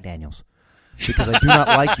drink Jack Daniels because I do not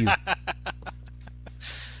like you.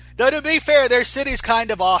 Though to be fair, their city's kind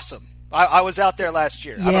of awesome. I was out there last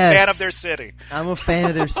year. Yes. I'm a fan of their city. I'm a fan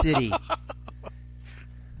of their city.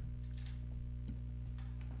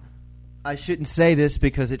 I shouldn't say this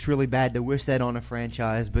because it's really bad to wish that on a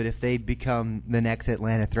franchise, but if they become the next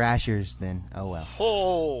Atlanta Thrashers, then oh well.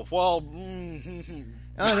 Oh, well.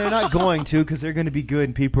 No, they're not going to because they're going to be good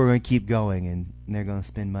and people are going to keep going and they're going to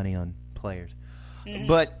spend money on players.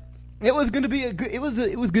 But it was going to be a good. It was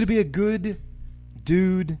going to be a good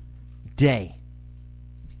dude day.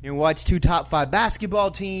 You watch 2 top 5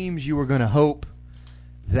 basketball teams. You were going to hope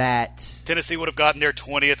that Tennessee would have gotten their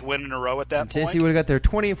 20th win in a row at that point. Tennessee would have got their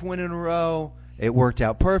 20th win in a row. It worked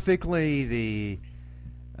out perfectly. The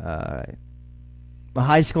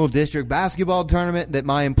high school district basketball tournament that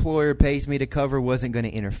my employer pays me to cover wasn't going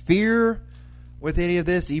to interfere with any of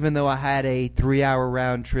this, even though I had a 3-hour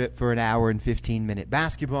round trip for an hour and 15-minute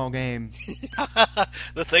basketball game.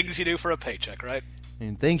 The things you do for a paycheck, right?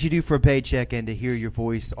 And things you do for a paycheck, and to hear your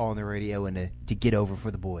voice on the radio, and to get over for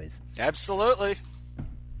the boys. Absolutely.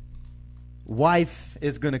 Wife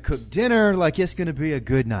is going to cook dinner like it's going to be a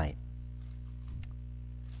good night.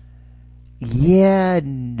 Yeah,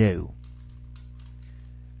 no.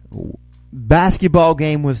 Basketball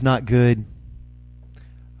game was not good.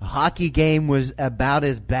 A hockey game was about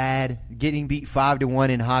as bad. Getting beat 5-1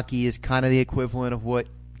 in hockey is kind of the equivalent of what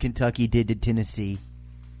Kentucky did to Tennessee.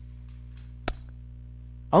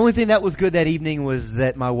 Only thing that was good that evening was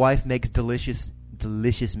that my wife makes delicious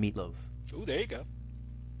meatloaf. Ooh, there you go.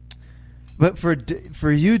 But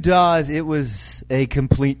for you, Dawes, it was a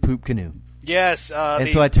complete poop canoe. Yes.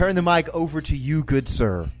 So I turn the mic over to you, good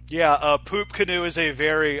sir. Yeah, poop canoe is a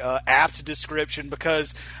very apt description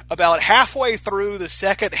because about halfway through the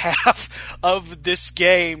second half of this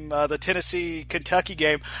game, the Tennessee-Kentucky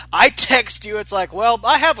game, I text you. It's like, well,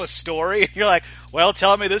 I have a story. And you're like, well,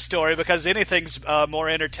 tell me this story because anything's more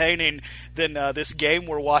entertaining than this game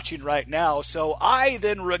we're watching right now. So I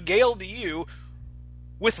then regaled you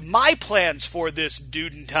with my plans for this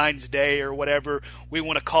Dudentine's Day or whatever we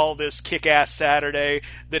want to call this kick-ass Saturday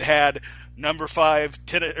that had number 5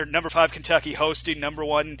 Kentucky hosting number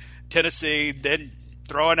 1 Tennessee, then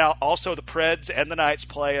throwing out also the Preds and the Knights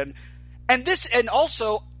playing. And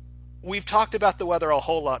also we've talked about the weather a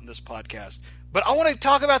whole lot in this podcast. But I want to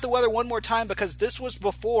talk about the weather one more time because this was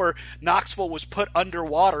before Knoxville was put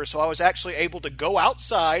underwater, so I was actually able to go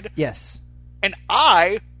outside. Yes. And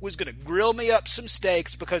I was going to grill me up some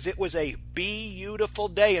steaks because it was a beautiful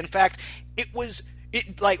day. In fact, it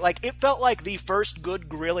felt like the first good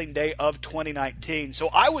grilling day of 2019. So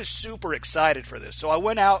I was super excited for this. So I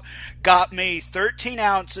went out, got me 13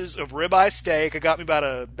 ounces of ribeye steak. I got me about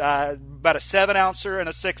a 7-ouncer and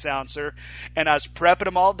a 6-ouncer, and I was prepping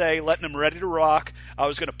them all day, letting them ready to rock. I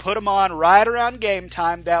was going to put them on right around game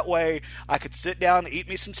time. That way I could sit down, eat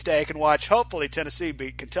me some steak, and watch hopefully Tennessee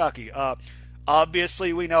beat Kentucky.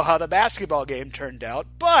 Obviously, we know how the basketball game turned out,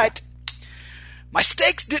 but my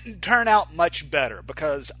steaks didn't turn out much better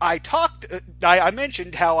because I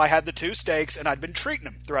mentioned how I had the 2 steaks and I'd been treating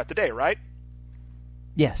them throughout the day, right?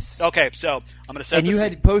 Yes. Okay, so I'm going to set And you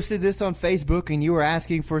had posted this on Facebook and you were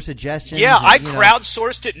asking for suggestions. Yeah, and, I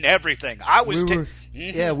crowdsourced it and everything.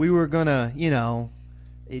 We were going to,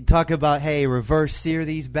 talk about, hey, reverse sear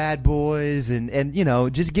these bad boys and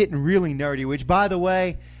just getting really nerdy, which, by the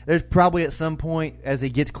way, there's probably at some point as it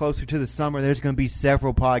gets closer to the summer, there's going to be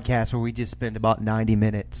several podcasts where we just spend about 90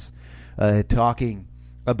 minutes talking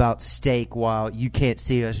about steak while you can't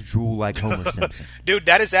see us drool like Homer Simpson. Dude,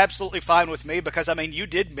 that is absolutely fine with me because, you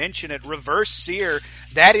did mention it. Reverse sear,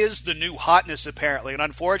 that is the new hotness apparently. And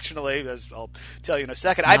unfortunately, as I'll tell you in a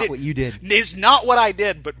second, what you did. It's not what I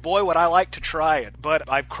did, but boy, would I like to try it. But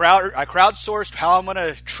I crowdsourced how I'm going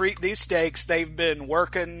to treat these steaks. They've been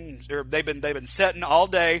working, or they've been setting all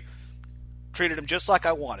day. Treated them just like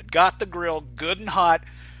I wanted. Got the grill good and hot.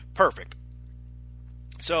 Perfect.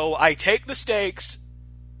 So I take the steaks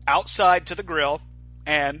outside to the grill,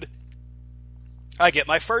 and I get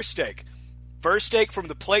my first steak. First steak from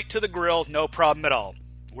the plate to the grill, no problem at all.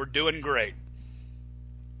 We're doing great.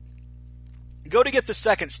 Go to get the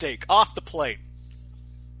second steak off the plate.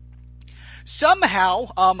 Somehow,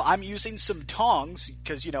 I'm using some tongs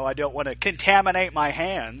because, I don't want to contaminate my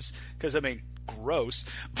hands because, gross.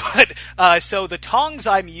 But, so the tongs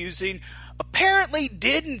I'm using apparently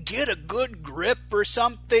didn't get a good grip or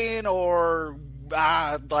something, or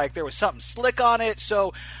there was something slick on it.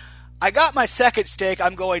 So I got my second steak.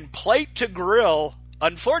 I'm going plate to grill.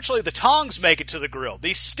 Unfortunately, the tongs make it to the grill.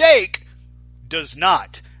 The steak does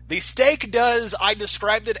not. The steak does, I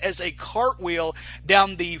described it as a cartwheel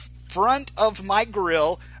down the front of my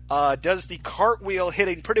grill. Does the cartwheel,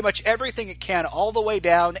 hitting pretty much everything it can all the way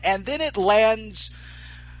down, and then it lands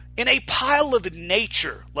in a pile of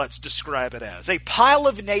nature, let's describe it as. A pile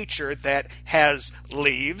of nature that has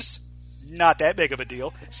leaves, not that big of a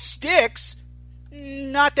deal. Sticks,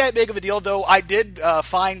 not that big of a deal, though I did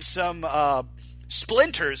find some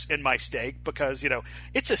splinters in my steak because,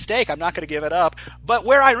 it's a steak. I'm not going to give it up. But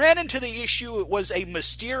where I ran into the issue, it was a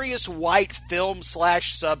mysterious white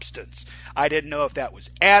film/substance. I didn't know if that was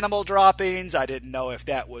animal droppings. I didn't know if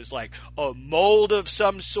that was like a mold of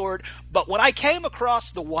some sort. But when I came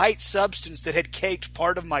across the white substance that had caked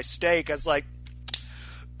part of my steak, I was like,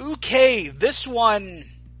 okay, this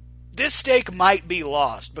steak might be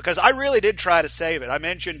lost because I really did try to save it. I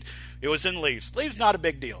mentioned it was in leaves. Leaves, not a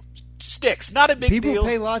big deal. Sticks, not a big deal. People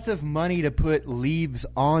pay lots of money to put leaves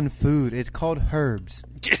on food. It's called herbs.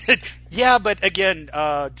 Yeah, but again,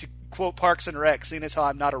 to quote Parks and Rec, seeing as how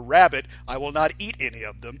I'm not a rabbit, I will not eat any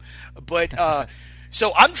of them. But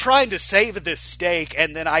so I'm trying to save this steak,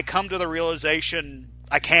 and then I come to the realization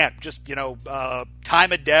I can't. Just,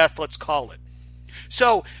 time of death, let's call it.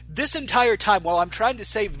 So this entire time while I'm trying to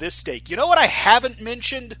save this steak, you know what I haven't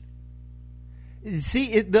mentioned?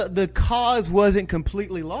 See, the cause wasn't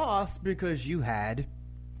completely lost because you had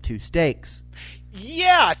 2 steaks.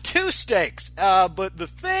 Yeah, 2 steaks. But the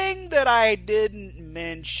thing that I didn't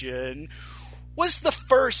mention was the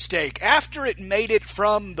first steak. After it made it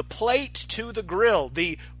from the plate to the grill,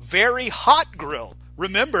 the very hot grill.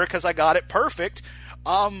 Remember, because I got it perfect.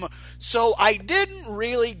 So I didn't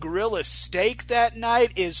really grill a steak that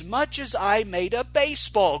night as much as I made a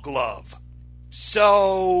baseball glove.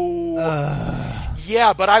 So,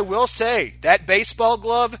 yeah, but I will say, that baseball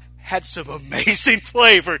glove had some amazing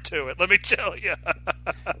flavor to it, let me tell you.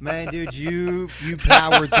 Man, dude, you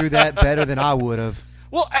powered through that better than I would have.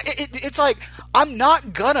 Well, it's like, I'm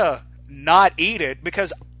not gonna not eat it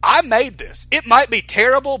because I made this. It might be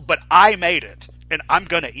terrible, but I made it, and I'm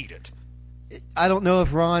gonna eat it. I don't know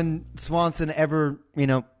if Ron Swanson ever,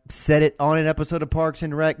 said it on an episode of Parks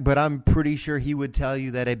and Rec, but I'm pretty sure he would tell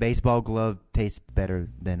you that a baseball glove tastes better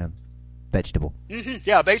than a vegetable. Mm-hmm.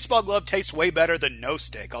 Yeah, a baseball glove tastes way better than no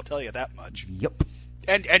steak, I'll tell you that much. Yep.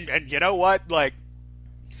 And you know what? Like,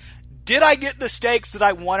 did I get the steaks that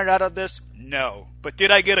I wanted out of this? No. But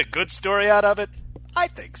did I get a good story out of it? I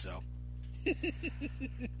think so.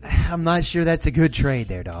 I'm not sure that's a good trade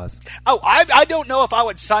there, Dawes. Oh, I don't know if I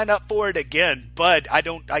would sign up for it again, but I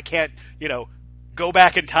can't, go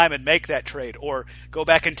back in time and make that trade, or go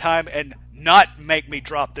back in time and not make me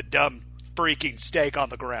drop the dumb freaking steak on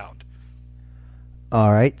the ground.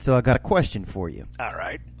 All right, so I got a question for you. All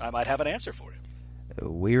right, I might have an answer for you.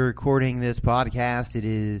 We're recording this podcast. It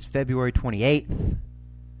is February 28th.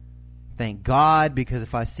 Thank God, because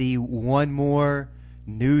if I see one more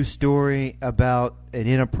news story about an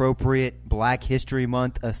inappropriate Black History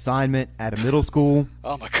Month assignment at a middle school.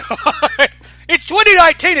 Oh, my God. It's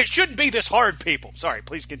 2019. It shouldn't be this hard, people. Sorry,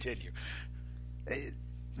 please continue.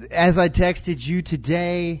 As I texted you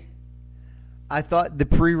today, I thought the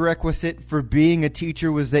prerequisite for being a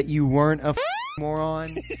teacher was that you weren't a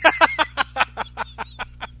moron.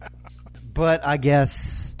 But I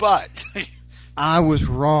guess I was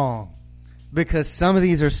wrong. Because some of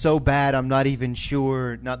these are so bad, I'm not even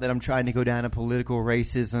sure. Not that I'm trying to go down a political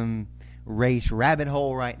racism, race rabbit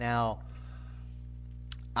hole right now.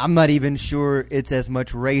 I'm not even sure it's as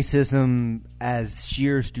much racism as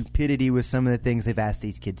sheer stupidity with some of the things they've asked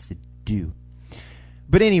these kids to do.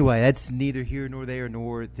 But anyway, that's neither here nor there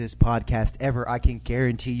nor this podcast ever. I can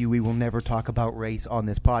guarantee you we will never talk about race on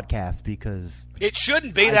this podcast because it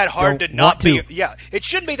shouldn't be that hard to not be. Yeah, it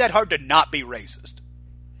shouldn't be that hard to not be racist.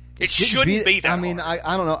 It shouldn't be that hard. I mean,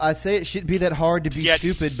 I don't know. I say it shouldn't be that hard to be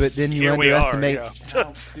stupid, but then you underestimate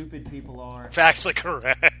how stupid people are. Factually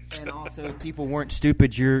correct. And also, if people weren't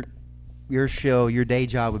stupid, your show, your day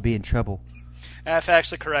job would be in trouble.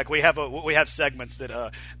 Factually correct. We have segments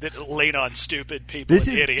that lean on stupid people and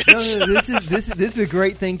idiots. This is a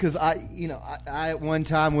great thing because I at one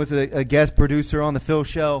time was a guest producer on the Phil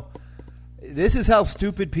Show. This is how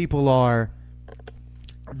stupid people are.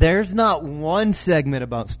 There's not one segment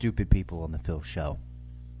about stupid people on the Phil Show.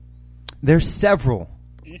 There's several.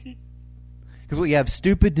 Because we have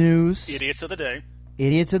stupid news. Idiots of the day.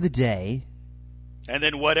 Idiots of the day. And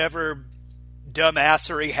then whatever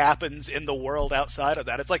dumbassery happens in the world outside of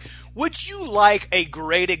that. It's like, would you like a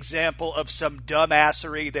great example of some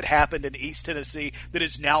dumbassery that happened in East Tennessee that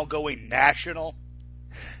is now going national?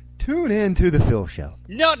 Tune in to the Phil Show.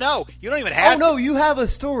 No, you don't even have to. Oh, no, you have a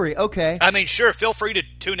story. Okay. I mean, sure, feel free to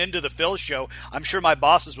tune into the Phil Show. I'm sure my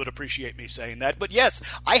bosses would appreciate me saying that. But yes,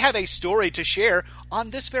 I have a story to share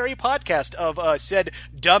on this very podcast of said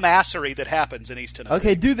dumbassery that happens in East Tennessee.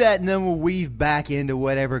 Okay, do that, and then we'll weave back into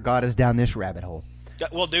whatever got us down this rabbit hole.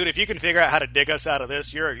 Well, dude, if you can figure out how to dig us out of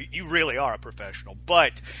this, you really are a professional.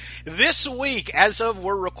 But this week, as of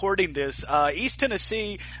we're recording this, East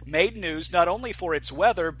Tennessee made news not only for its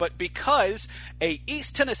weather, but because a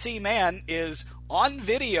East Tennessee man is on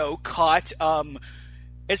video caught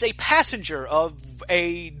as a passenger of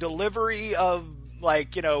a delivery of,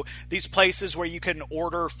 like, these places where you can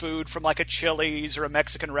order food from like a Chili's or a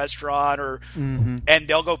Mexican restaurant, and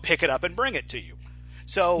they'll go pick it up and bring it to you.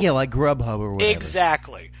 So yeah, like Grubhub or whatever.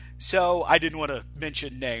 Exactly. So I didn't want to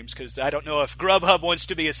mention names because I don't know if Grubhub wants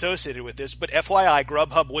to be associated with this, but FYI,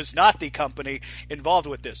 Grubhub was not the company involved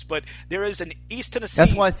with this. But there is an East Tennessee...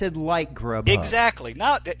 That's why I said like Grubhub. Exactly.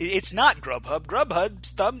 It's not Grubhub.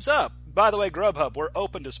 Grubhub's thumbs up. By the way, Grubhub, we're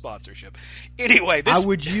open to sponsorship. Anyway, I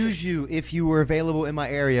would use you if you were available in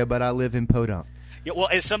my area, but I live in Podunk. Yeah, well,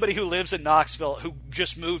 as somebody who lives in Knoxville, who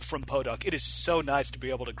just moved from Podunk, it is so nice to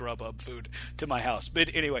be able to Grubhub food to my house.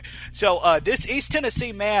 But anyway, so this East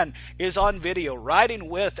Tennessee man is on video riding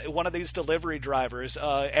with one of these delivery drivers,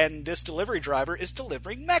 and this delivery driver is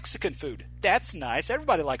delivering Mexican food. That's nice.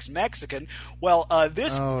 Everybody likes Mexican. Well,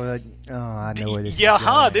 this... I know where this is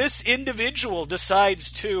going. This individual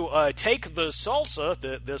decides to take the salsa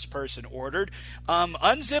that this person ordered,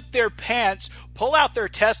 unzip their pants, pull out their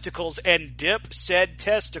testicles, and dip said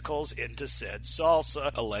testicles into said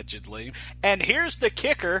salsa, allegedly. And here's the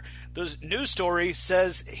kicker. The news story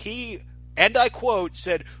says he, and I quote,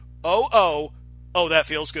 said, oh, that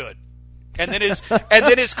feels good. And then is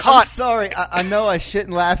caught. I'm sorry, I know I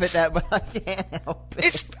shouldn't laugh at that, but I can't help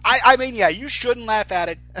it. I mean, yeah, you shouldn't laugh at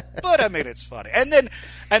it, but I mean, it's funny. And then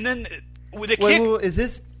with the kick. Well, is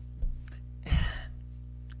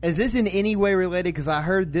this in any way related? Because I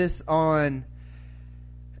heard this on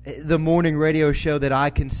the morning radio show that I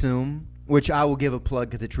consume, which I will give a plug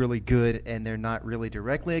because it's really good, and they're not really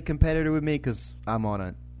directly a competitor with me because I'm on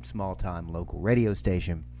a small-time local radio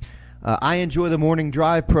station. I enjoy the Morning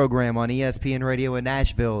Drive program on ESPN Radio in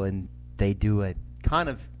Nashville, and they do a kind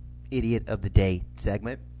of Idiot of the Day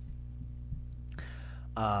segment.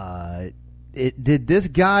 Did this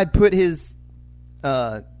guy put his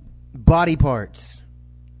body parts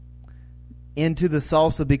into the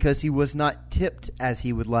salsa because he was not tipped as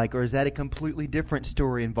he would like, or is that a completely different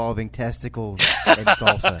story involving testicles and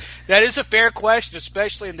salsa? That is a fair question,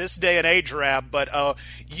 especially in this day and age, Rab, but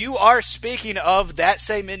you are speaking of that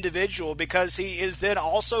same individual because he is then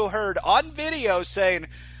also heard on video saying,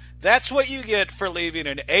 that's what you get for leaving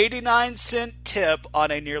an 89-cent tip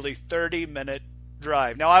on a nearly 30-minute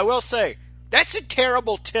drive. Now, I will say, that's a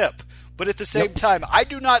terrible tip. But at the same time, I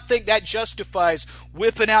do not think that justifies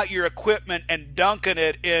whipping out your equipment and dunking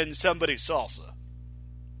it in somebody's salsa.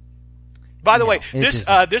 By the way,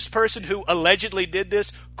 this person who allegedly did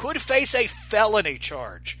this could face a felony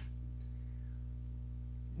charge.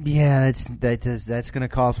 Yeah, that's going to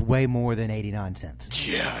cost way more than 89 cents.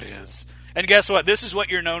 Yeah, it is. And guess what? This is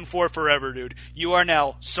what you're known for forever, dude. You are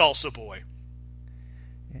now Salsa Boy.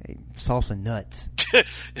 Hey, salsa nuts.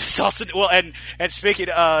 Salsa. Well, and speaking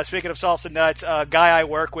of salsa nuts, a guy I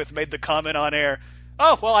work with made the comment on air.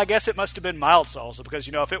 Oh, well, I guess it must have been mild salsa because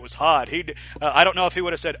if it was hot, he'd. I don't know if he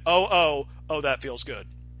would have said, oh, that feels good.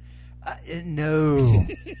 No.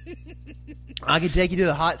 I could take you to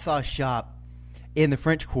the hot sauce shop in the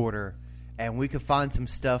French Quarter, and we could find some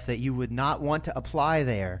stuff that you would not want to apply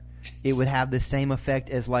there. It would have the same effect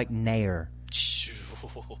as like Nair.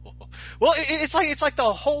 Well, it's like the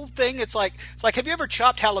whole thing. It's like have you ever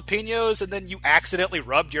chopped jalapenos and then you accidentally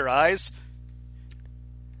rubbed your eyes?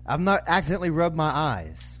 I've not accidentally rubbed my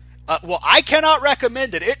eyes. Well, I cannot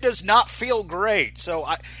recommend it. It does not feel great. So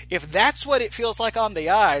if that's what it feels like on the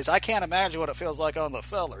eyes, I can't imagine what it feels like on the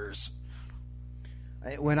fellers.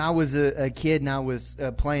 When I was a kid and I was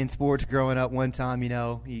playing sports growing up, one time,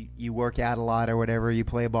 you work out a lot or whatever, you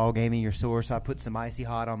play a ball game and you're sore, so I put some Icy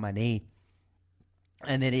Hot on my knee,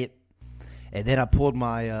 and then I pulled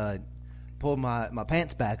my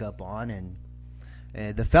pants back up on,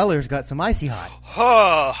 and the fellers got some Icy Hot.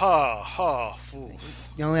 Ha ha ha!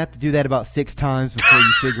 You only have to do that about 6 times before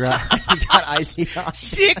you figure out you got Icy Hot.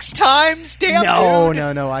 6 times? Damn,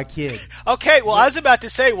 dude. No, I kid. Okay, well, I was about to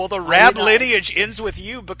say, the Rab lineage ends with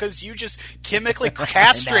you because you just chemically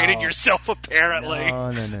castrated yourself, apparently.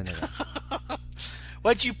 No.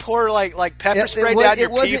 What'd you pour, like pepper spray down your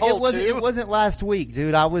pee hole, too? It wasn't last week,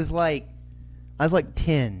 dude. I was like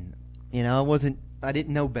 10. I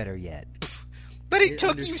didn't know better yet. But it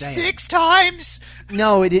took you 6 times?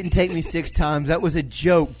 No, it didn't take me 6 times. That was a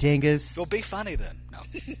joke, dingus. Well, be funny then.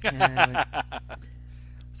 No.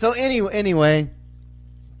 So anyway,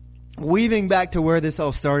 weaving back to where this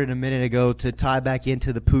all started a minute ago to tie back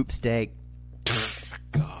into the poop steak.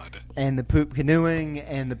 God. And the poop canoeing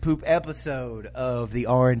and the poop episode of the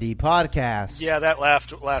R&D podcast. Yeah, that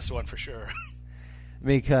last one for sure.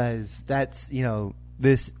 Because that's,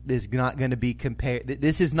 this is not going to be compared.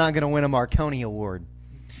 This is not going to win a Marconi Award.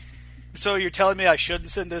 So you're telling me I shouldn't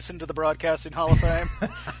send this into the Broadcasting Hall of Fame?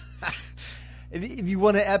 If you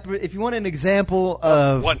want an example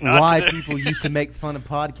of why people used to make fun of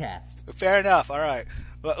podcasts. Fair enough. All right.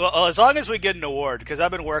 Well, as long as we get an award, because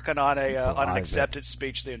I've been working on an acceptance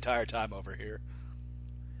speech the entire time over here.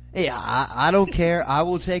 Yeah, I don't care. I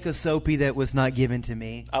will take a soapy that was not given to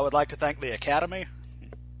me. I would like to thank the Academy.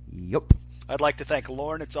 Yup. I'd like to thank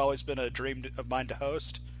Lauren. It's always been a dream of mine to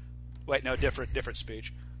host. Wait, no, different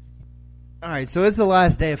speech. All right, so it's the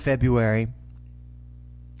last day of February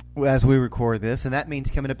as we record this, and that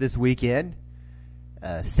means coming up this weekend,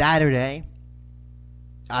 Saturday,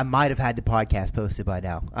 I might have had the podcast posted by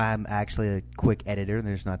now. I'm actually a quick editor, and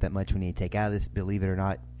there's not that much we need to take out of this. Believe it or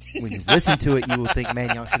not, when you listen to it, you will think,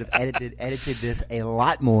 man, y'all should have edited this a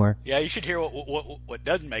lot more. Yeah, you should hear what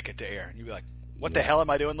doesn't make it to air. And you'd be like, what the hell am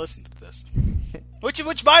I doing listening to this?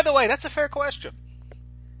 which, by the way, that's a fair question.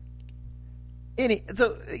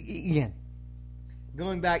 So, again,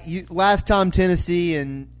 going back, last time Tennessee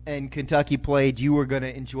and Kentucky played, you were going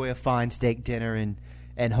to enjoy a fine steak dinner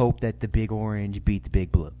and hope that the Big Orange beat the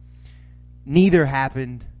Big Blue. Neither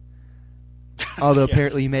happened, although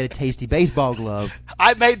apparently you made a tasty baseball glove.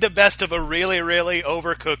 I made the best of a really, really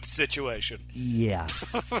overcooked situation. Yeah.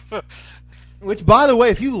 Which, by the way,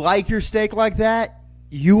 if you like your steak like that,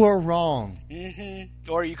 you are wrong.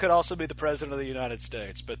 Mm-hmm. Or you could also be the President of the United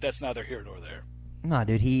States, but that's neither here nor there. Nah,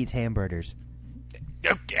 dude, he eats hamburgers.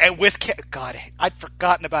 God, I'd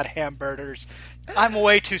forgotten about hamburgers. I'm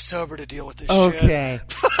way too sober to deal with this okay.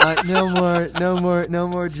 shit. No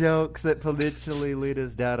more jokes that potentially lead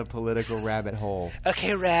us down a political rabbit hole.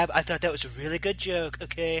 Okay, Rab, I thought that was a really good joke.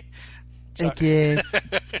 Okay. Okay.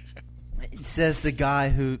 It says the guy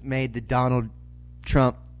who made the Donald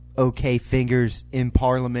Trump okay fingers in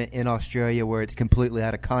Parliament in Australia, where it's completely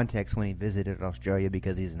out of context when he visited Australia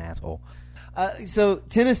because he's an asshole. So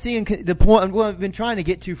Tennessee and the point I've been trying to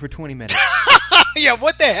get to for 20 minutes. Yeah,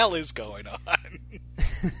 what the hell is going on?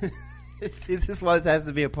 This is why this has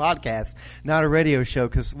to be a podcast, not a radio show,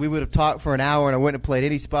 because we would have talked for an hour and I wouldn't have played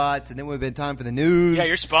any spots, and then would have been time for the news. Yeah,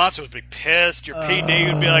 your sponsor would be pissed. Your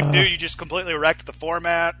PD would be like, dude, you just completely wrecked the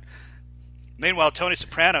format. Meanwhile, Tony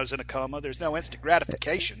Soprano's in a coma. There's no instant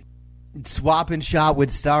gratification. Swap and shop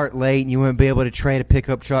would start late, and you wouldn't be able to trade a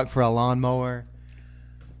pickup truck for a lawnmower.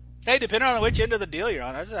 Hey, depending on which end of the deal you're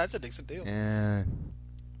on, that's a decent deal. Yeah.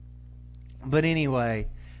 But anyway,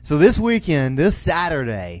 so this weekend, this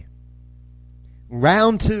Saturday,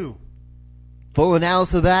 round 2, full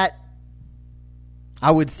analysis of that.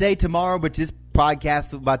 I would say tomorrow, but this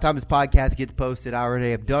podcast, by the time this podcast gets posted, I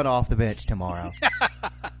already have done off the bench tomorrow.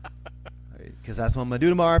 Because that's what I'm going to do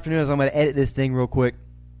tomorrow afternoon. Is I'm going to edit this thing real quick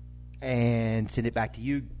and send it back to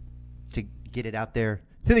you to get it out there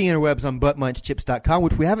to the interwebs on buttmunchchips.com,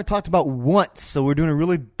 which we haven't talked about once, so we're doing a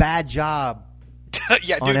really bad job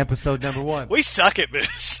on episode number 1. We suck at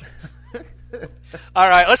this. All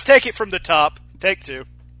right, let's take it from the top. Take 2.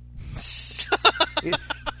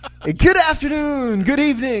 Good afternoon, good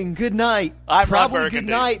evening, good night. I'm probably Ron Burgundy.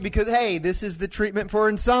 Good night, because, hey, this is the treatment for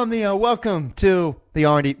insomnia. Welcome to the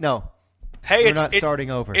R&D. No, we're not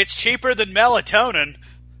starting over. It's cheaper than melatonin.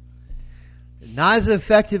 Not as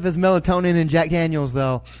effective as melatonin and Jack Daniels,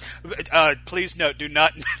 though. Please note, do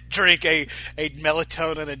not drink a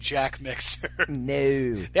melatonin and Jack mixer.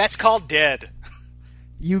 No. That's called dead.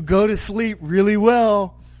 You go to sleep really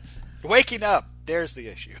well. Waking up, there's the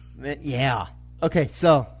issue. Yeah. Okay,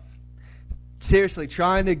 so, seriously,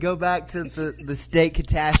 trying to go back to the state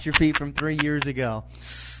catastrophe from 3 years ago.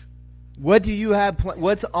 What do you have?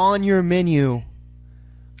 What's on your menu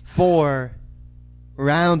for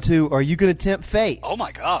round 2? Are you going to tempt fate? Oh,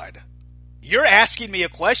 my God. You're asking me a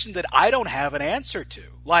question that I don't have an answer to.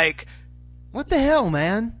 Like, what the hell,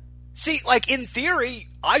 man? See, like, in theory,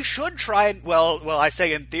 I should try and, well, I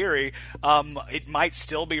say in theory, it might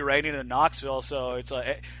still be raining in Knoxville, so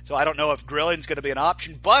I don't know if grilling's going to be an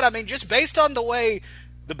option. But, I mean, just based on the way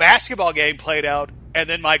the basketball game played out and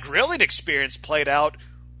then my grilling experience played out,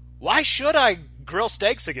 why should I grill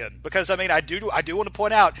steaks again? Because, I mean, I do want to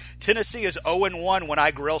point out, Tennessee is 0-1 when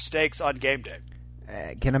I grill steaks on game day.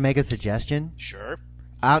 Can I make a suggestion? Sure.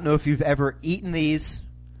 I don't know if you've ever eaten these,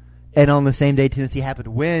 and on the same day Tennessee happened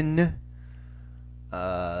to win.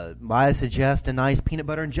 I suggest a nice peanut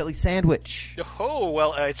butter and jelly sandwich. Oh,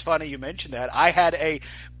 well, it's funny you mentioned that. I had a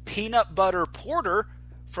peanut butter porter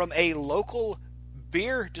from a local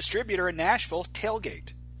beer distributor in Nashville,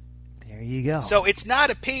 Tailgate. There you go. So it's not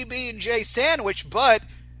a PB&J sandwich, but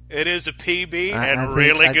it is a PB and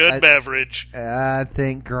really good beverage. I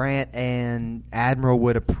think Grant and Admiral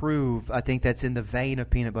would approve. I think that's in the vein of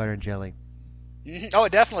peanut butter and jelly. Mm-hmm. Oh,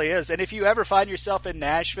 it definitely is. And if you ever find yourself in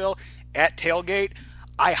Nashville at Tailgate,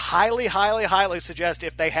 I highly, highly, highly suggest,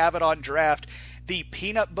 if they have it on draft, the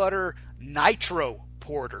peanut butter nitro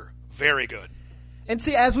porter. Very good. And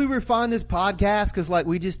see, as we refine this podcast, because like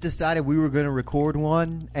we just decided we were going to record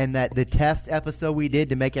one, and that the test episode we did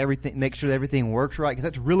to make sure everything works right, because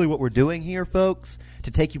that's really what we're doing here, folks,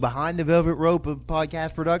 to take you behind the velvet rope of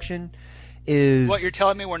podcast production. Is what you're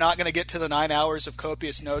telling me? We're not going to get to the 9 hours of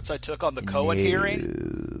copious notes I took on the Cohen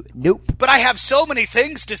hearing? Nope. But I have so many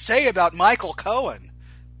things to say about Michael Cohen.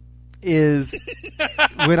 Is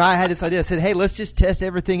when I had this idea, I said, "Hey, let's just test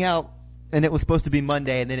everything out." And it was supposed to be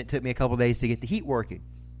Monday, and then it took me a couple days to get the heat working.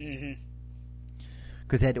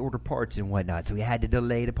 Because I had to order parts and whatnot, so we had to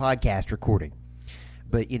delay the podcast recording.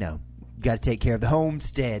 But, got to take care of the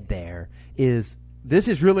homestead there. This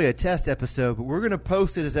is really a test episode, but we're going to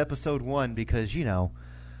post it as episode 1 because,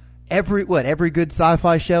 every good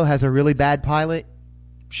sci-fi show has a really bad pilot.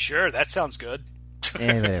 Sure, that sounds good.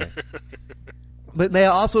 Anyway. But may I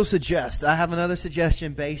also suggest, I have another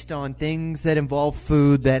suggestion based on things that involve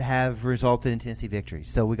food that have resulted in Tennessee victories.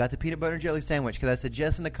 So we got the peanut butter and jelly sandwich. Could I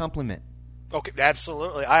suggest an accompaniment? Okay,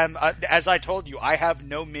 absolutely. As I told you, I have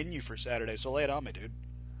no menu for Saturday, so lay it on me, dude.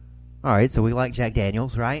 All right, so we like Jack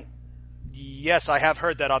Daniels, right? Yes, I have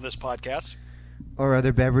heard that on this podcast. Or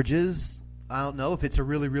other beverages. I don't know. If it's a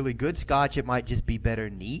really, really good scotch, it might just be better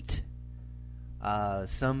neat.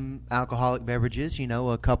 Some alcoholic beverages,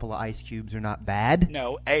 a couple of ice cubes are not bad.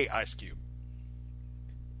 No, a ice cube.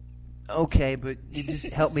 Okay, but you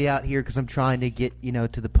just help me out here because I'm trying to get,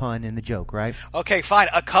 to the pun and the joke, right? Okay, fine.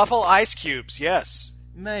 A couple ice cubes, yes.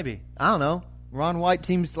 Maybe. I don't know. Ron White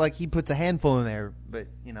seems like he puts a handful in there, but,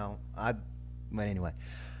 but anyway.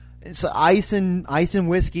 It's ice and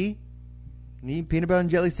whiskey. Need peanut butter and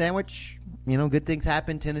jelly sandwich. Good things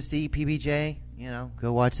happen. Tennessee, PBJ.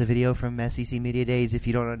 Go watch the video from SEC Media Days if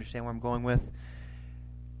you don't understand where I'm going with.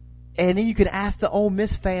 And then you can ask the Ole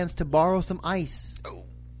Miss fans to borrow some ice. Oh.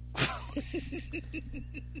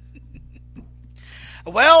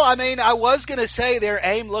 Well, I was going to say their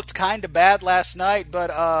aim looked kind of bad last night,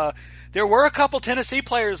 but there were a couple Tennessee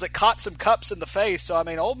players that caught some cups in the face. So,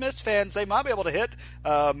 Ole Miss fans, they might be able to hit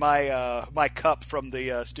my cup from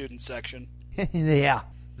the student section. Yeah.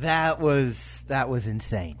 That was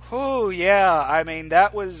insane. Oh yeah,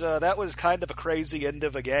 that was kind of a crazy end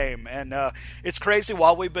of a game, and it's crazy.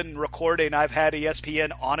 While we've been recording, I've had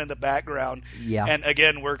ESPN on in the background. Yeah. And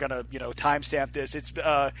again, we're gonna timestamp this. It's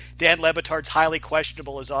Dan Le Batard's Highly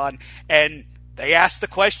Questionable is on, and they asked the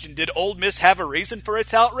question: did Ole Miss have a reason for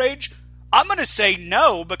its outrage? I'm going to say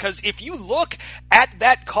no, because if you look at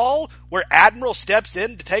that call where Admiral steps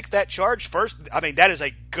in to take that charge first, that is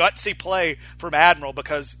a gutsy play from Admiral,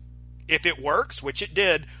 because if it works, which it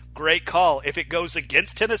did, great call. If it goes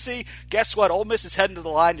against Tennessee, guess what? Ole Miss is heading to the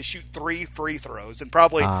line to shoot 3 free throws and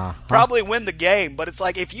probably win the game. But it's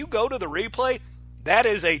like, if you go to the replay, that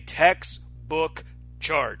is a textbook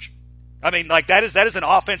charge. That is an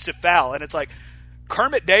offensive foul. And it's like,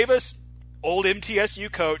 Kermit Davis, old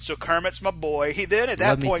MTSU coach, so Kermit's my boy. He then at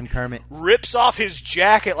that point rips off his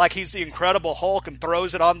jacket like he's the Incredible Hulk and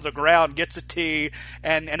throws it on the ground, gets a tee,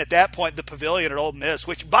 and at that point the pavilion at Ole Miss,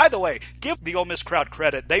 which, by the way, give the Ole Miss crowd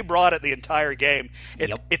credit. They brought it the entire game.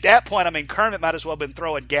 At that point, Kermit might as well have been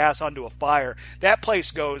throwing gas onto a fire. That place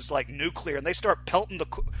goes like nuclear, and they start pelting the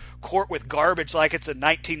court with garbage like it's a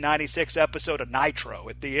 1996 episode of Nitro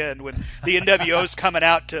at the end when the NWO's coming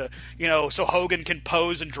out to, so Hogan can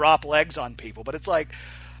pose and drop legs on people. But it's like,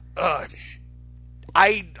 I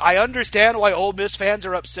understand why Ole Miss fans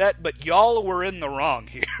are upset, but y'all were in the wrong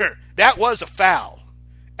here. That was a foul.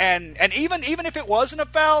 And even if it wasn't a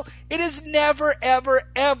foul, it is never, ever,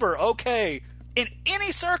 ever okay in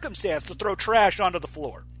any circumstance to throw trash onto the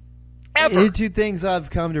floor. Ever. There are two things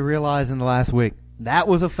I've come to realize in the last week. That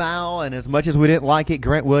was a foul, and as much as we didn't like it,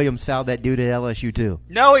 Grant Williams fouled that dude at LSU too.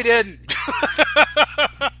 No, he didn't.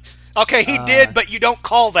 Okay, he did, but you don't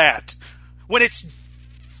call that when it's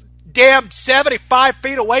damn 75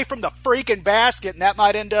 feet away from the freaking basket, and that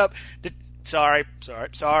might end up. Sorry.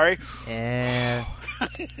 And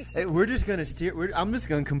we're just going to steer. I'm just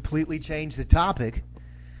going to completely change the topic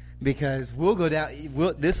because we'll go down.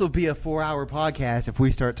 This will be a 4-hour podcast if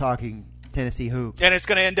we start talking Tennessee hoops, and it's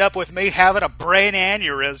going to end up with me having a brain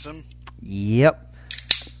aneurysm. Yep.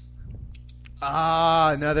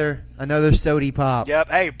 Another sody pop. Yep.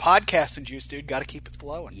 Hey, podcasting juice, dude. Got to keep it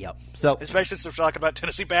flowing. Yep. So, especially since we're talking about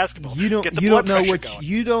Tennessee basketball. You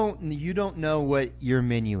don't know what your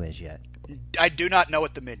menu is yet. I do not know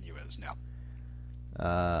what the menu is now.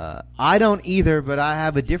 I don't either, but I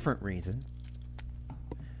have a different reason.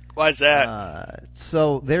 Why is that?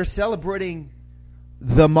 So they're celebrating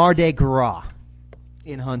the Mardi Gras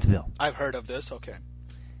in Huntsville. I've heard of this. Okay.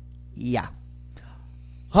 Yeah.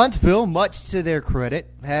 Huntsville, much to their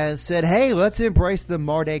credit, has said, hey, let's embrace the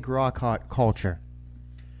Mardi Gras culture.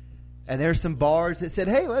 And there's some bars that said,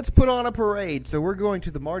 hey, let's put on a parade. So we're going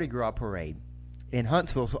to the Mardi Gras parade in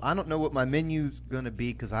Huntsville. So I don't know what my menu's going to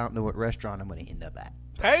be because I don't know what restaurant I'm going to end up at.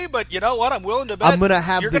 Hey, but you know what? I'm willing to bet I'm going to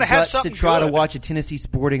have you're the going to have guts to something try good. to watch a Tennessee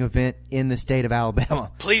sporting event in the state of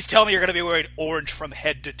Alabama. Please tell me you're going to be wearing orange from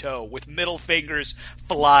head to toe with middle fingers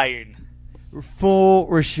flying. Full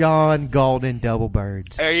Rashawn Golden double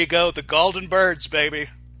birds. There you go. The Golden Birds, baby.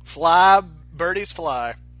 Fly, birdies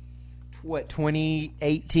fly. What,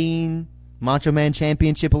 2018 Macho Man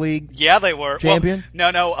Championship League? Yeah, they were. Champion?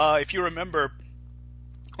 Well, no. If you remember,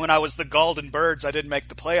 when I was the Golden Birds, I didn't make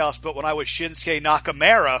the playoffs, but when I was Shinsuke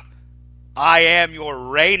Nakamura, I am your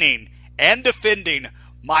reigning and defending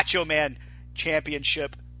Macho Man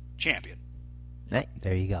Championship champion. Hey,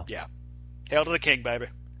 there you go. Yeah. Hail to the king, baby.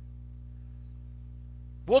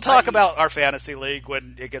 We'll talk about our fantasy league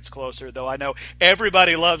when it gets closer, though I know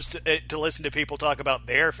everybody loves to listen to people talk about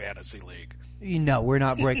their fantasy league. You know, we're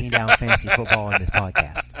not breaking down fantasy football in this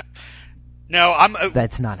podcast. No,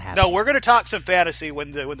 That's not happening. No, we're going to talk some fantasy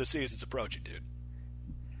when the season's approaching,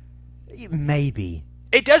 dude. Maybe.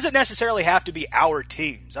 It doesn't necessarily have to be our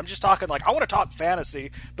teams. I'm just talking I want to talk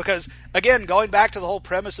fantasy because, again, going back to the whole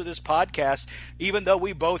premise of this podcast, even though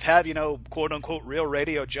we both have, quote-unquote real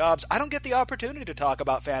radio jobs, I don't get the opportunity to talk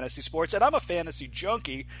about fantasy sports, and I'm a fantasy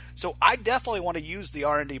junkie, so I definitely want to use the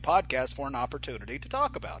R&D podcast for an opportunity to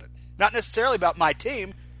talk about it. Not necessarily about my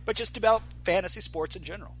team, but just about fantasy sports in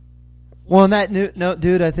general. Well, on that note,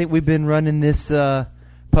 dude, I think we've been running this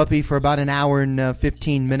puppy for about an hour and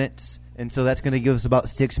 15 minutes. And so that's going to give us about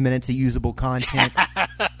 6 minutes of usable content.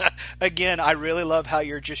 Again, I really love how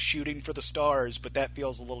you're just shooting for the stars, but that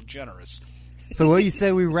feels a little generous. So what do you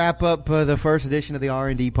say we wrap up the first edition of the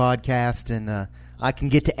R&D podcast, and I can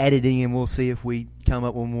get to editing, and we'll see if we come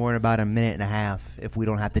up with more in about a minute and a half if we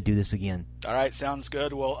don't have to do this again. All right, sounds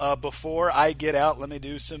good. Well, before I get out, let me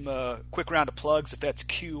do some quick round of plugs, if that's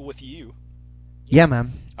cool with you. Yeah,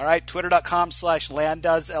 man. All right,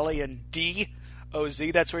 twitter.com/Landaz, LANDOZ.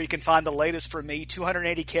 That's where you can find the latest from me,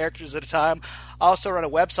 280 characters at a time. I also run a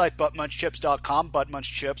website, buttmunchchips.com.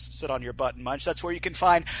 Buttmunchchips, sit on your butt and munch. That's where you can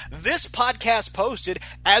find this podcast posted,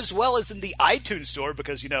 as well as in the iTunes store,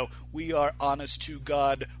 because, we are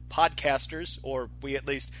honest-to-God podcasters, or we at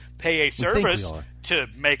least pay a service to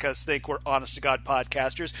make us think we're honest-to-God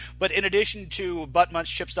podcasters. But in addition to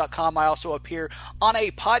buttmunchchips.com, I also appear on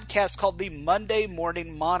a podcast called the Monday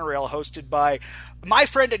Morning Monorail, hosted by my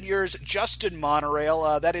friend and yours, Justin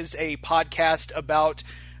Monorail. That is a podcast about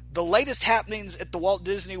the latest happenings at the Walt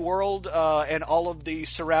Disney World and all of the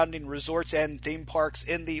surrounding resorts and theme parks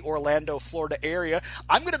in the Orlando, Florida area.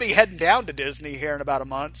 I'm going to be heading down to Disney here in about a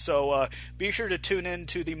month, so be sure to tune in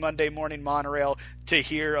to the Monday Morning Monorail to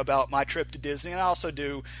hear about my trip to Disney. And I also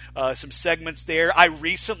do some segments there. I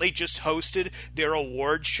recently just hosted their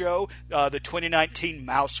award show, the 2019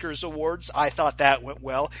 Mouskers Awards. I thought that went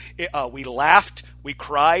well. We laughed, we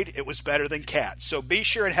cried. It was better than Cats. So be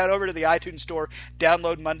sure and head over to the iTunes store,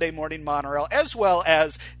 download Monday Morning Monorail, as well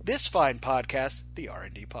as this fine podcast, the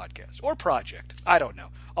R&D Podcast, or Project. I don't know.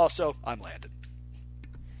 Also, I'm Landon.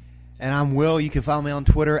 And I'm Will. You can follow me on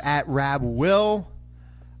Twitter at RabWill.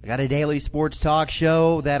 I got a daily sports talk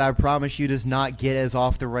show that I promise you does not get as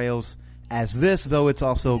off the rails as this, though it's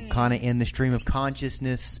also kind of in the stream of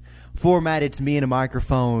consciousness format. It's me and a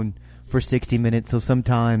microphone for 60 minutes, so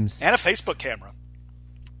sometimes... And a Facebook camera.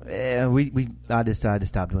 I decided to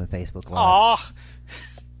stop doing Facebook Live. Aw.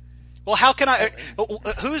 Well, how can I...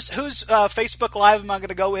 Whose Facebook Live am I going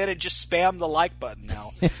to go in and just spam the like button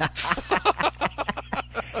now?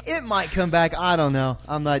 It might come back. I don't know.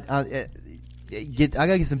 I'm not... I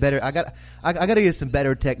gotta get some better. I gotta get some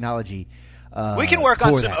better technology. We can work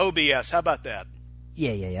on some that. OBS. How about that?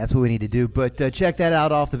 Yeah. That's what we need to do. But check that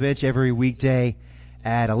out, Off the Bench, every weekday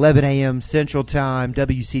at 11 a.m. Central Time.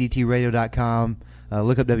 WCDTRadio.com.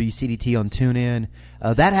 Look up WCDT on TuneIn.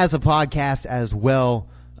 That has a podcast as well,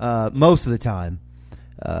 most of the time.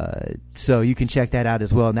 So you can check that out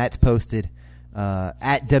as well, and that's posted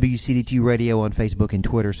at WCDT Radio on Facebook and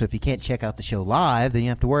Twitter. So if you can't check out the show live, then you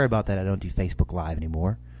have to worry about that. I don't do Facebook Live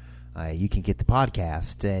anymore. You can get the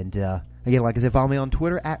podcast. And again, like I said, follow me on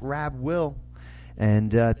Twitter at RabWill.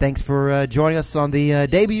 And thanks for joining us on the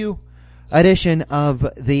debut edition of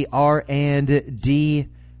the R&D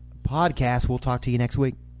podcast. We'll talk to you next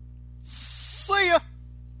week. See ya.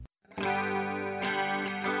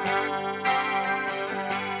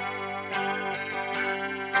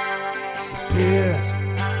 Pit.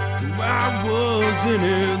 I wasn't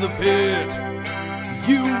in the pit.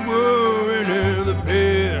 You were in the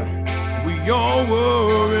pit. We all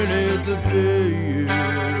were in the pit.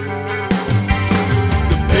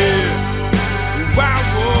 The pit. I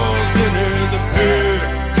was in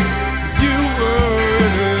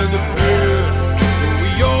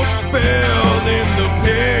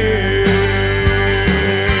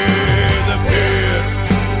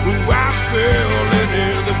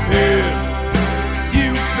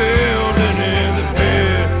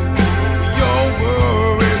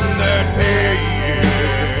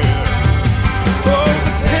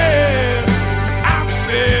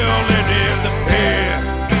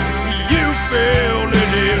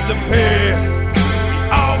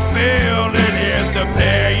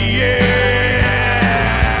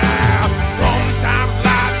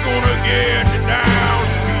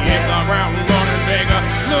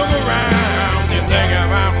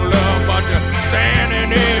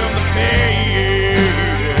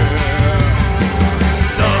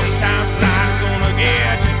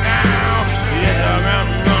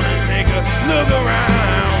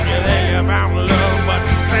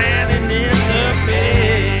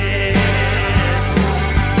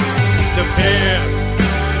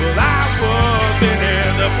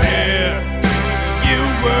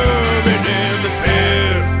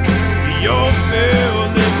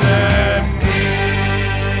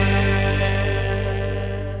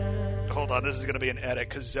on. This is going to be an edit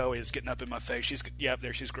because Zoe is getting up in my face.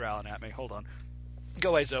 There she's growling at me. Hold on. Go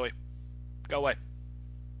away, Zoe. Go away.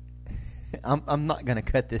 I'm not gonna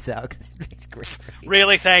cut this out because it makes great.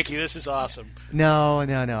 Really? Thank you. This is awesome. No.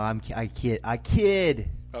 I kid.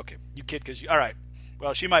 Okay, you kid because you. All right.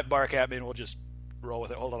 Well, she might bark at me, and we'll just roll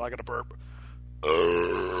with it. Hold on, I got to burp.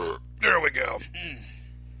 There we go.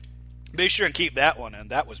 Be sure and keep that one in.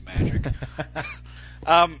 That was magic.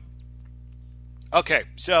 Okay,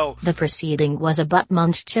 so the proceeding was a Butt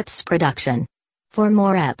Munch Chips production. For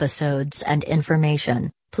more episodes and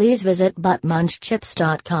information, please visit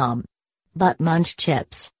buttmunchchips.com. Butt Munch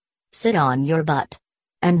Chips. Sit on your butt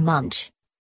and munch.